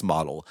business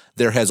model,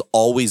 there has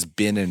always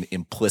been an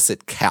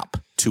implicit cap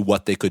to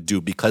what they could do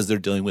because they're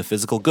dealing with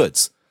physical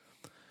goods.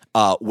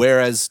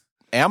 Whereas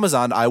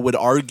Amazon, I would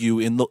argue,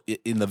 in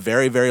the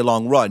very, very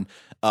long run,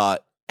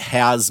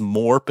 has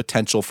more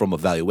potential from a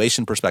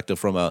valuation perspective,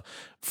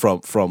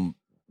 from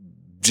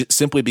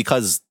simply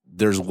because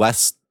there's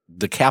less.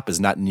 The cap is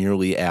not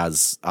nearly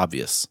as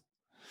obvious.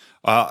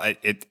 Well,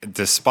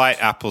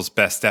 despite Apple's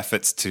best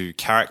efforts to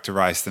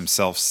characterize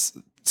themselves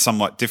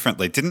somewhat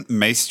differently, didn't Luca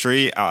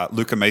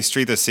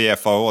Maestri, the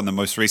CFO, on the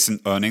most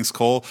recent earnings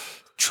call,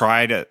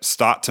 try to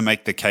start to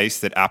make the case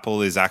that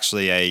Apple is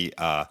actually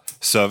a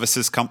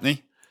services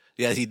company?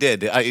 Yeah, he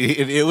did.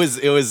 It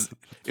was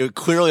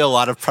clearly a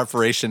lot of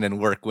preparation and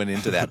work went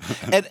into that.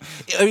 And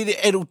I mean,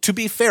 and to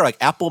be fair, like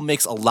Apple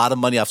makes a lot of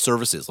money off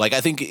services. Like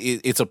I think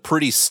it's a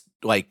pretty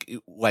like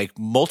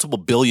multiple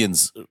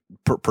billions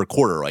per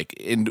quarter. Like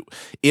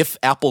if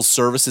Apple's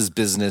services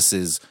business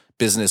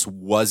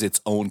was its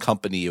own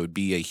company, it would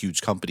be a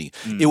huge company.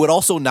 It would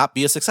also not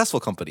be a successful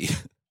company.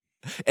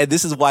 And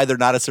this is why they're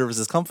not a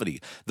services company.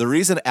 The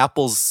reason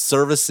Apple's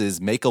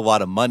services make a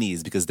lot of money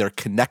is because they're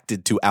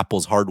connected to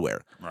Apple's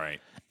hardware.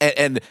 Right.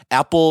 And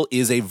Apple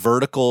is a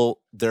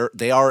vertical. They're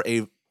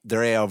a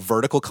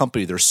vertical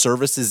company. Their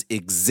services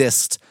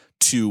exist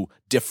to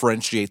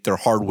differentiate their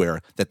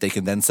hardware that they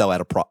can then sell at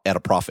a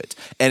profit.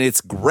 And it's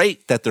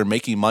great that they're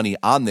making money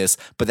on this,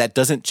 but that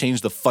doesn't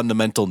change the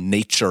fundamental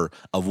nature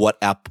of what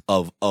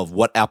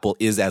Apple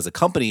is as a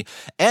company.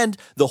 And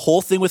the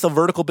whole thing with a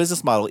vertical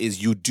business model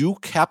is you do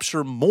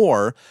capture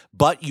more,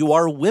 but you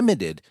are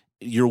limited.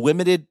 You're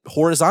limited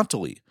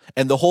horizontally.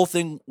 And the whole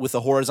thing with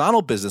a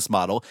horizontal business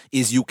model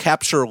is you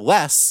capture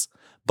less,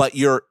 but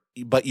your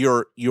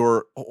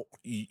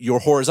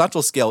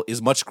horizontal scale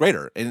is much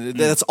greater. And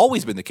that's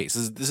always been the case.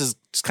 This is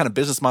just kind of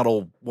business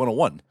model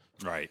 101.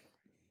 Right.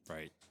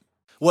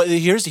 Well,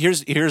 here's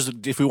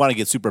if we want to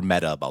get super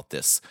meta about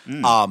this.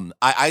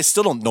 I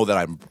still don't know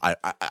that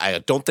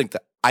I don't think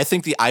that I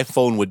think the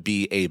iPhone would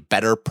be a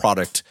better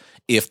product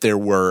if the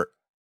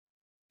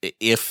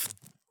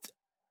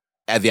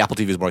Apple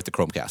TV is more like the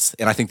Chromecast.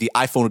 And I think the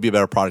iPhone would be a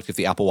better product if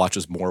the Apple Watch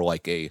was more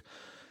like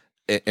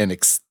an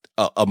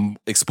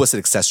explicit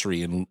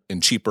accessory and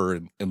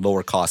cheaper and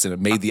lower cost, and it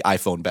made the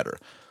iPhone better.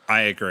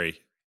 I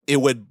agree.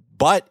 It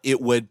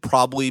would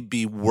probably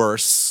be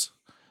worse.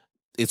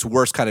 It's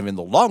worse kind of in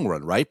the long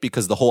run, right?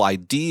 Because the whole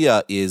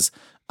idea is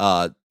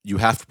you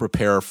have to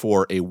prepare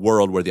for a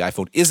world where the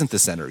iPhone isn't the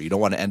center. You don't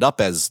want to end up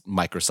as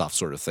Microsoft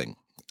sort of thing.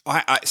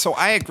 So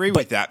I agree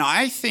with that.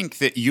 I think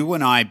that you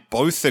and I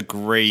both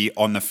agree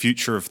on the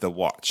future of the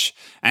watch.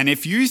 And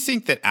if you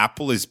think that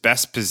Apple is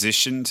best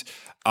positioned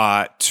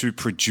to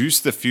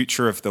produce the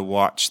future of the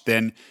watch,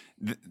 then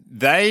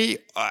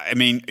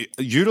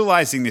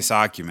utilizing this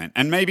argument,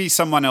 and maybe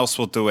someone else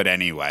will do it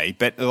anyway,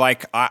 but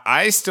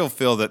I still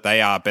feel that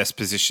they are best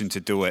positioned to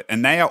do it,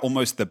 and they are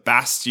almost the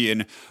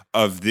bastion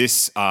of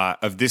this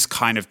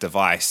kind of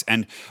device.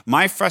 And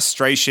my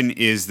frustration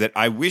is that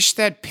I wish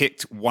they'd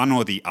picked one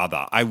or the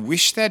other. I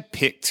wish they'd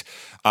picked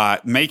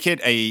make it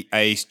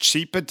a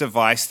cheaper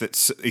device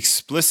that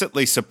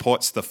explicitly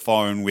supports the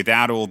phone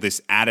without all this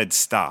added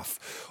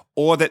stuff.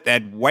 Or that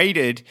they'd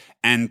waited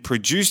and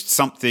produced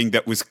something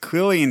that was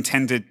clearly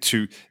intended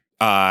to,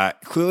 I'm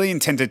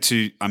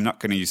not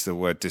going to use the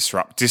word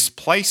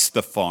displace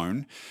the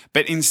phone,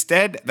 but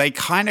instead they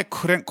kind of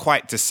couldn't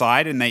quite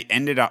decide and they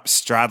ended up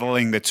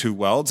straddling the two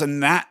worlds.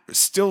 And that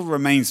still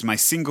remains my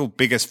single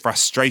biggest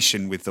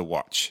frustration with the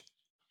watch.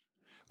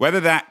 Whether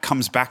that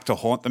comes back to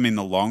haunt them in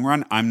the long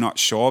run, I'm not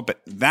sure,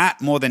 but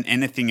that more than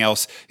anything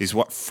else is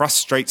what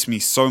frustrates me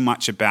so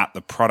much about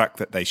the product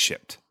that they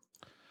shipped.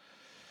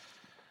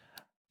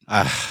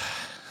 I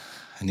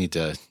need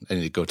to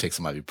go take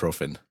some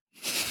ibuprofen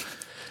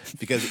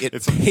because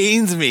it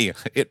pains me.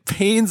 It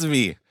pains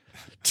me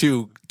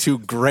to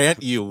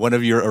grant you one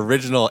of your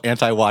original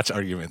anti-watch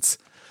arguments.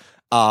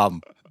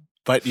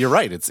 But you're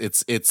right.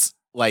 It's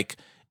like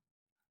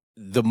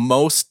the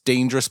most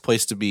dangerous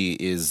place to be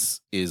is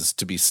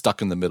to be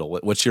stuck in the middle.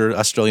 What's your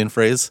Australian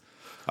phrase?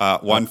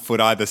 1 foot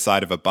either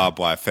side of a barbed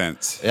wire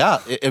fence.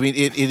 Yeah,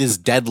 it is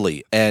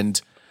deadly, and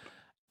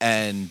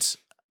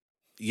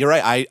you're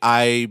right.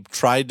 I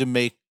tried to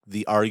make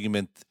the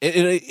argument.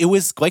 It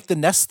was like the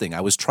Nest thing.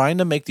 I was trying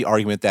to make the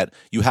argument that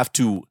you have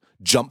to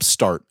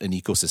jumpstart an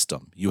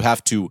ecosystem. You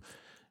have to,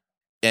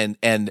 and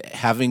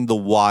having the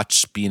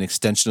watch be an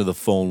extension of the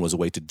phone was a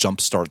way to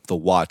jumpstart the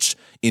watch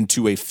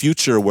into a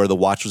future where the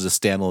watch was a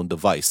standalone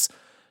device.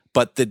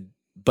 But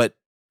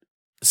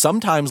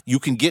sometimes you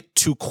can get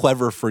too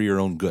clever for your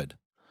own good.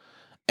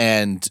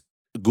 And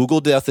Google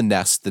did with the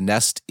Nest. The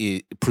Nest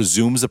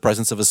presumes the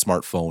presence of a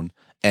smartphone.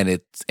 And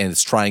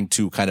it's trying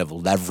to kind of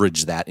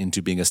leverage that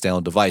into being a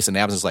standalone device. And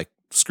Amazon's like,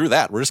 screw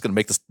that. We're just going to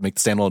make the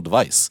standalone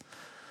device.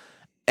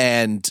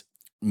 And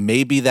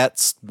maybe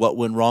that's what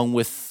went wrong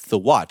with the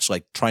watch,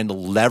 like trying to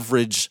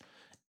leverage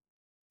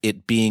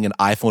it being an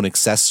iPhone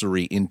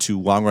accessory into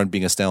long run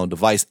being a standalone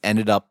device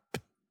ended up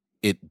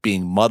it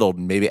being muddled.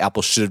 And maybe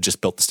Apple should have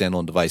just built the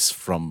standalone device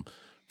from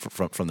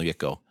the get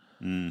go.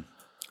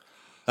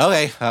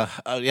 Okay.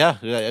 Yeah.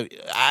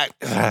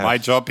 My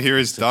job here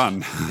is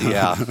done.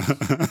 Yeah.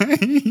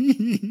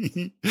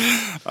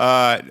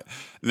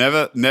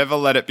 Never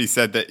let it be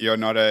said that you're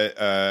not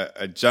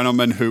a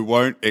gentleman who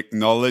won't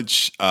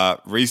acknowledge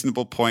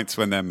reasonable points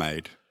when they're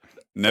made.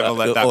 Never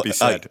let that be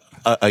said.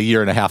 A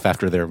year and a half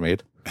after they're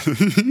made.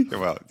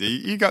 Well,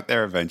 you got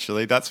there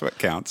eventually. That's what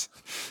counts.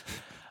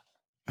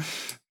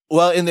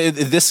 Well, and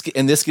this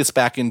gets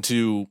back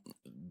into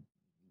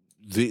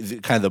the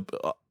kind of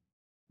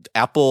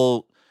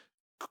Apple.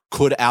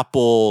 Could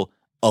Apple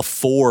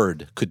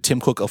Tim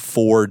Cook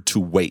afford to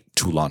wait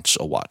to launch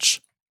a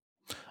watch?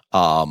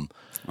 Well,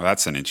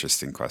 that's an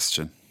interesting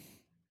question.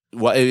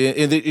 Well,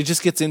 it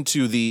just gets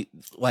into the,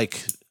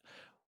 like,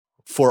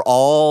 for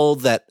all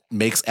that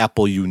makes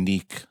Apple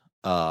unique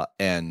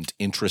and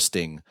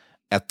interesting,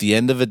 at the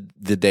end of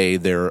the day,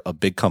 they're a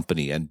big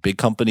company, and big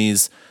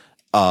companies,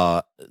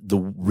 the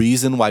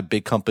reason why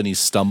big companies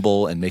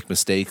stumble and make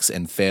mistakes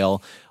and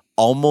fail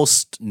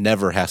almost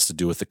never has to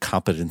do with the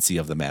competency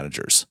of the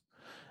managers.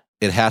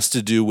 It has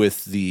to do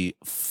with the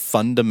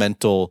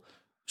fundamental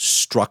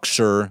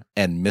structure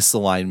and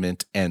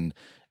misalignment and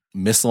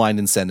misaligned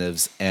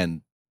incentives,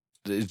 and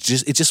it's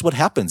just what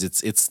happens.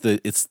 It's the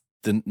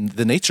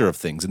nature of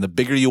things, and the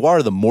bigger you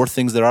are, the more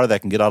things there are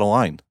that can get out of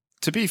line.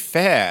 To be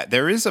fair,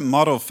 there is a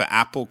model for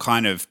Apple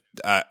kind of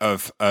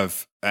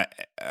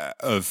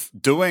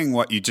doing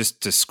what you just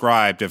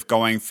described, of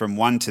going from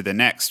one to the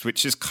next,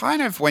 which is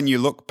kind of, when you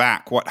look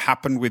back, what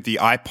happened with the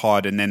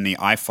iPod and then the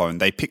iPhone.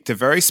 They picked a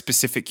very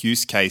specific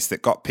use case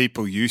that got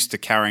people used to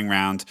carrying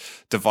around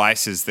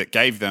devices that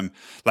gave them,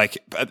 like,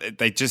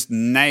 they just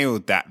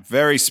nailed that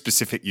very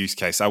specific use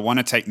case. I want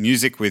to take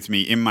music with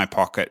me in my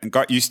pocket, and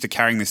got used to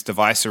carrying this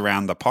device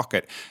around the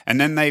pocket. And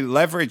then they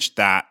leveraged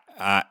that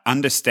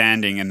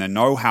understanding and the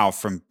know-how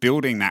from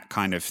building that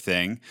kind of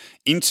thing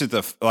into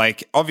the,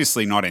 like,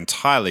 obviously not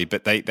entirely,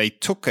 but they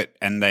took it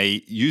and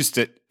they used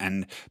it,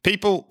 and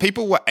people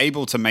were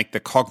able to make the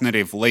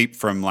cognitive leap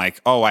from, like,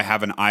 oh, I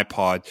have an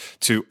iPod,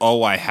 to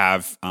I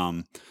have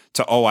an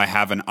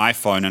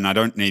iPhone and I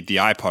don't need the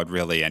iPod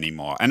really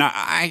anymore. And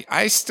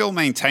I still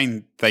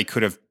maintain they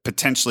could have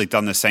potentially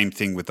done the same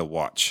thing with the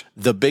watch.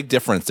 There's a big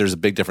difference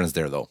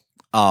there, though.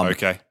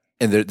 Okay.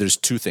 And there's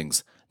two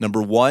things.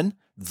 Number one,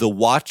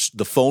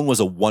 the phone was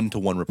a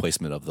 1-to-1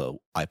 replacement of the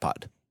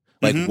iPod.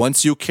 Like,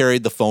 once you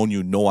carried the phone,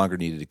 you no longer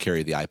needed to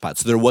carry the iPod.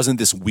 So there wasn't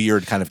this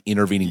weird kind of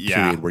intervening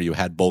period where you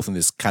had both in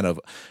this kind of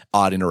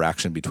odd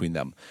interaction between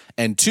them.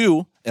 And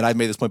two, and I've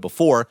made this point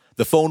before,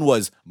 the phone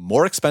was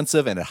more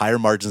expensive and at higher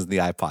margins than the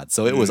iPod.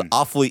 So it was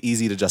awfully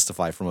easy to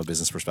justify from a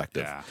business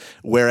perspective. Yeah.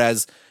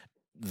 Whereas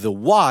the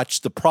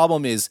watch, the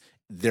problem is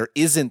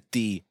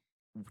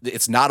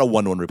it's not a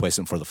 1-to-1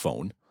 replacement for the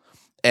phone.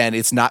 And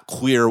it's not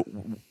clear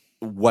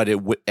what it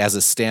as a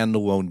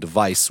standalone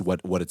device,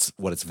 what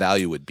its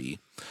value would be,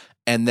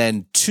 and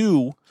then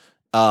two,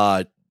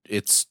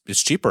 it's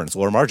cheaper and it's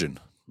lower margin,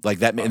 like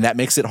that, and that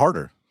makes it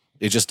harder.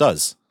 It just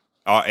does.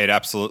 Oh, it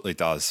absolutely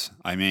does.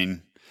 I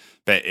mean,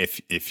 but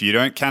if you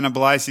don't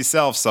cannibalize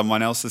yourself,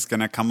 someone else is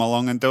going to come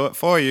along and do it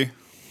for you.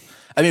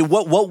 I mean,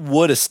 what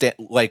would a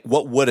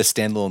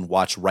standalone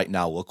watch right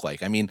now look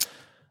like? I mean,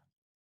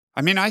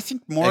 I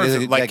think more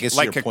of like, I guess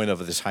like your point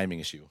of this timing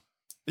issue.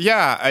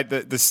 Yeah,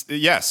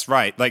 yes,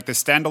 right. Like, the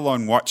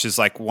standalone watch is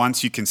like,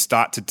 once you can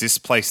start to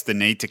displace the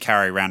need to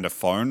carry around a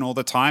phone all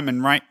the time.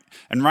 And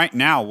right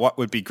now, what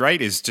would be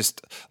great is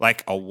just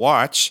like a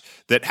watch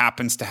that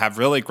happens to have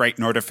really great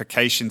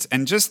notifications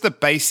and just the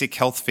basic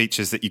health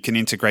features that you can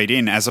integrate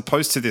in, as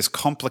opposed to this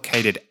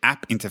complicated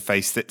app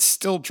interface that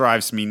still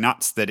drives me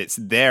nuts that it's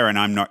there and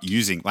I'm not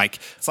using. Like,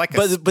 it's like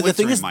a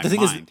splinter in my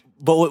mind.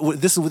 But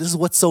this is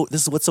what's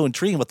so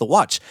intriguing about the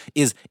watch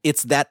is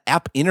it's that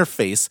app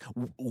interface,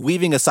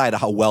 leaving aside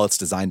how well it's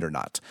designed or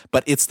not.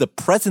 But it's the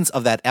presence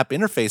of that app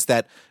interface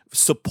that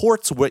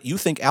supports what you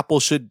think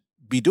Apple should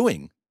be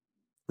doing,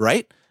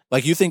 right?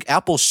 Like, you think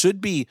Apple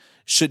should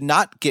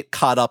not get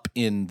caught up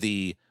in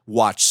the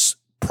watch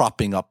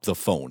propping up the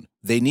phone.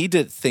 They need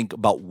to think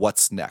about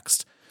what's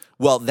next.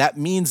 Well, that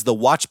means the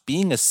watch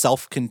being a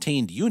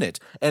self-contained unit,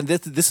 and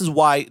this is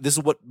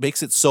what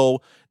makes it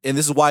so, and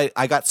this is why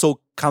I got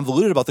so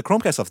convoluted about the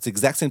Chromecast stuff. It's the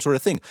exact same sort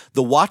of thing.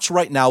 The watch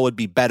right now would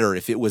be better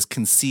if it was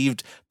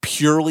conceived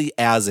purely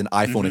as an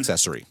iPhone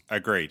accessory.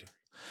 Agreed.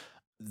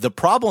 The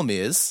problem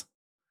is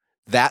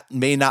that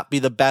may not be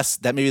the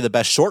best. That may be the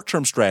best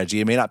short-term strategy.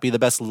 It may not be the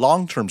best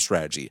long-term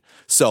strategy.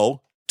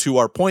 So, to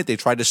our point, they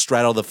tried to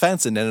straddle the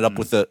fence and ended up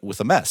with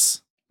a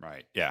mess.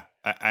 Right. Yeah.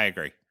 I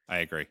agree.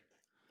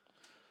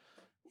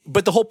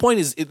 But the whole point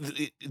is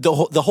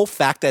the whole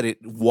fact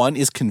that one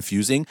is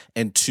confusing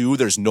and two,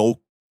 there's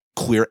no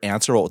clear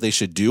answer what they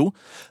should do.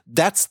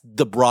 That's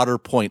the broader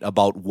point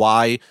about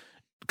why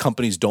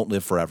companies don't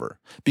live forever.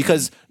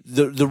 Because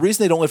the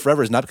reason they don't live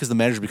forever is not because the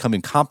managers become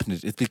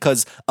incompetent. It's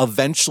because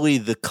eventually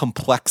the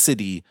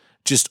complexity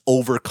just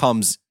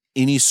overcomes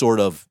any sort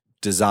of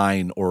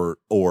design or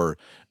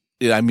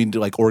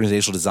like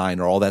organizational design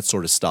or all that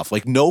sort of stuff.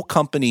 Like, no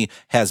company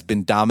has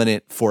been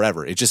dominant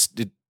forever.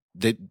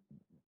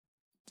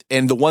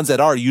 And the ones that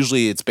are,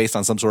 usually it's based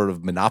on some sort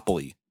of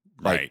monopoly,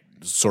 like,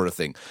 sort of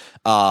thing.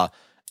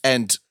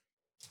 And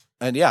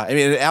yeah, I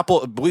mean,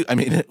 Apple,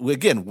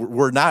 again,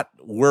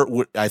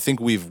 I think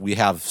we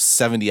have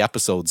 70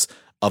 episodes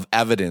of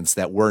evidence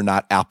that we're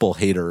not Apple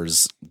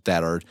haters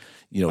that are,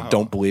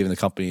 don't believe in the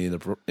company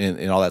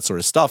and all that sort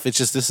of stuff. It's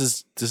just, this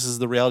is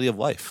the reality of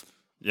life.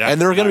 Yeah.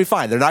 And they're going to be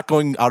fine. They're not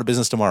going out of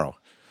business tomorrow.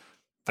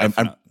 I'm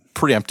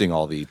preempting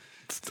all the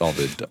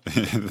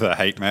the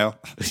hate mail.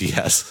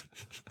 Yes.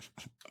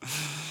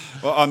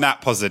 Well, on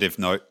that positive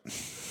note,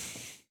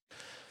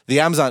 the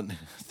Amazon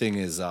thing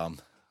is,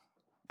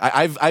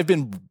 I've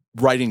been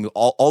writing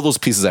all those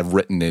pieces I've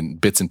written in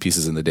bits and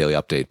pieces in the daily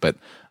update, but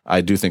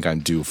I do think I'm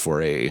due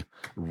for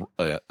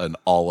an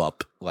all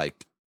up,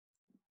 like,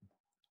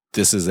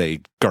 this is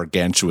a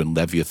gargantuan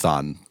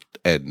Leviathan,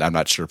 and I'm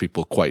not sure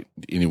people quite,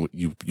 you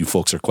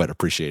folks are quite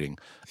appreciating,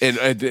 and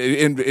I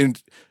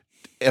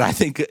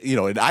think,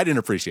 and I didn't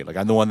appreciate it. Like,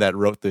 I'm the one that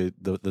wrote the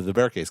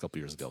bear case a couple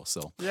years ago.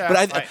 So, yeah,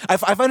 but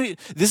I find it,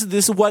 this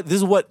is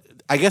what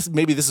I guess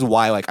maybe this is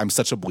why, like, I'm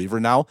such a believer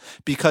now,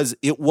 because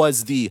it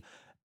was the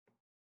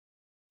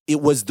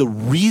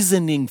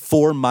reasoning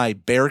for my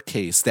bear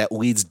case that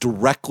leads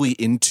directly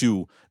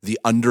into the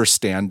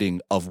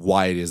understanding of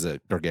why it is a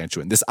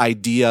gargantuan. This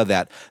idea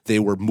that they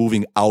were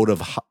moving out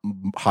of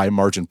high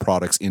margin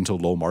products into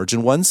low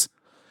margin ones,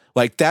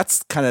 like,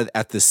 that's kind of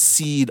at the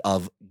seed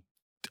of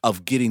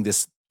getting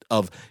this,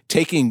 of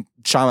taking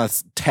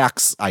Chamath's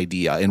tax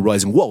idea and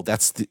realizing, whoa,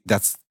 that's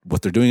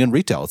what they're doing in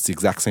retail. It's the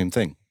exact same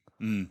thing.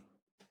 Mm.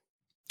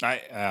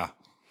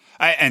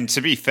 And to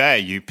be fair,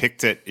 you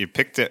picked it.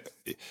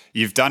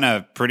 You've done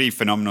a pretty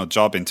phenomenal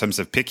job in terms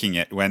of picking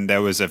it when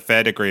there was a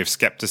fair degree of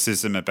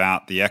skepticism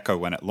about the Echo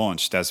when it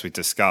launched, as we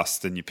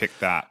discussed, and you picked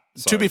that.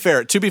 So. To be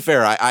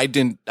fair, I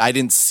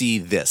didn't see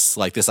this,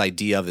 like, this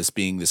idea of this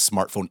being this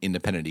smartphone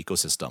independent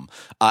ecosystem.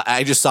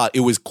 I just thought it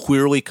was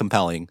clearly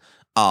compelling.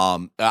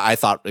 I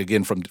thought,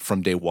 again,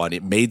 from day one,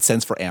 it made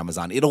sense for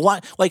Amazon. It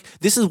aligned, like,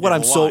 this is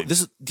what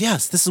this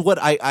is what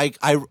I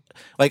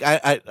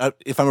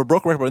if I'm a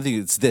broker, I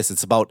think it's this.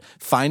 It's about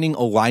finding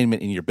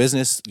alignment in your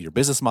business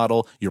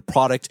model, your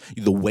product,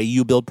 the way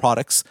you build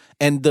products.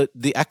 And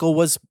the Echo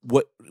was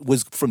what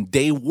was from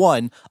day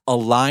one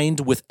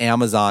aligned with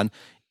Amazon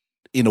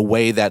in a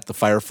way that the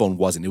Fire Phone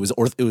wasn't. It was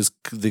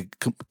the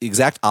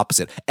exact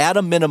opposite. At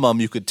a minimum,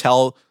 you could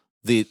tell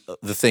the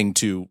thing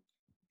to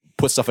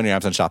put stuff on your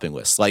Amazon shopping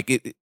list, like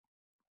it,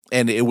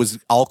 and it was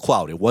all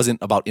cloud. It wasn't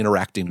about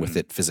interacting with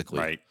it physically.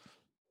 Right.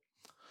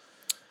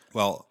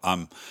 Well,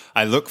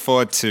 I look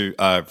forward to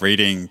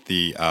reading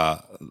the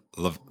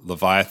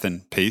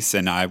Leviathan piece,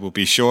 and I will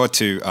be sure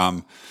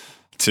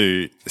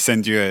to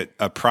send you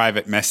a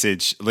private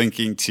message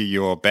linking to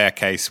your bear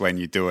case when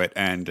you do it.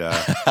 And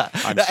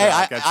I'm sure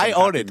I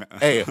own it.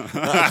 Hey,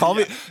 call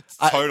me.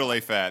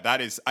 Totally fair.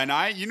 That is,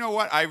 and you know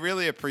what I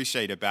really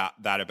appreciate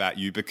about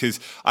you,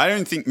 because I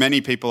don't think many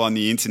people on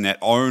the internet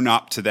own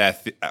up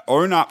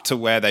to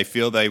where they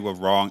feel they were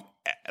wrong,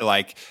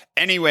 like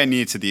anywhere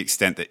near to the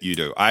extent that you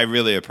do. I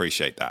really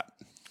appreciate that.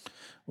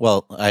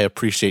 Well, I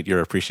appreciate your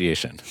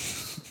appreciation.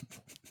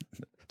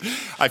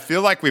 I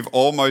feel like we've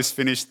almost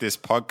finished this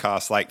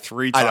podcast like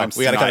 3 times.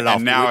 We got to cut it off.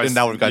 And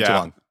now we've gone too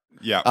long.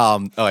 Yeah.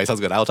 All right, sounds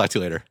good. I'll talk to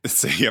you later.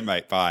 See you,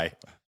 mate. Bye.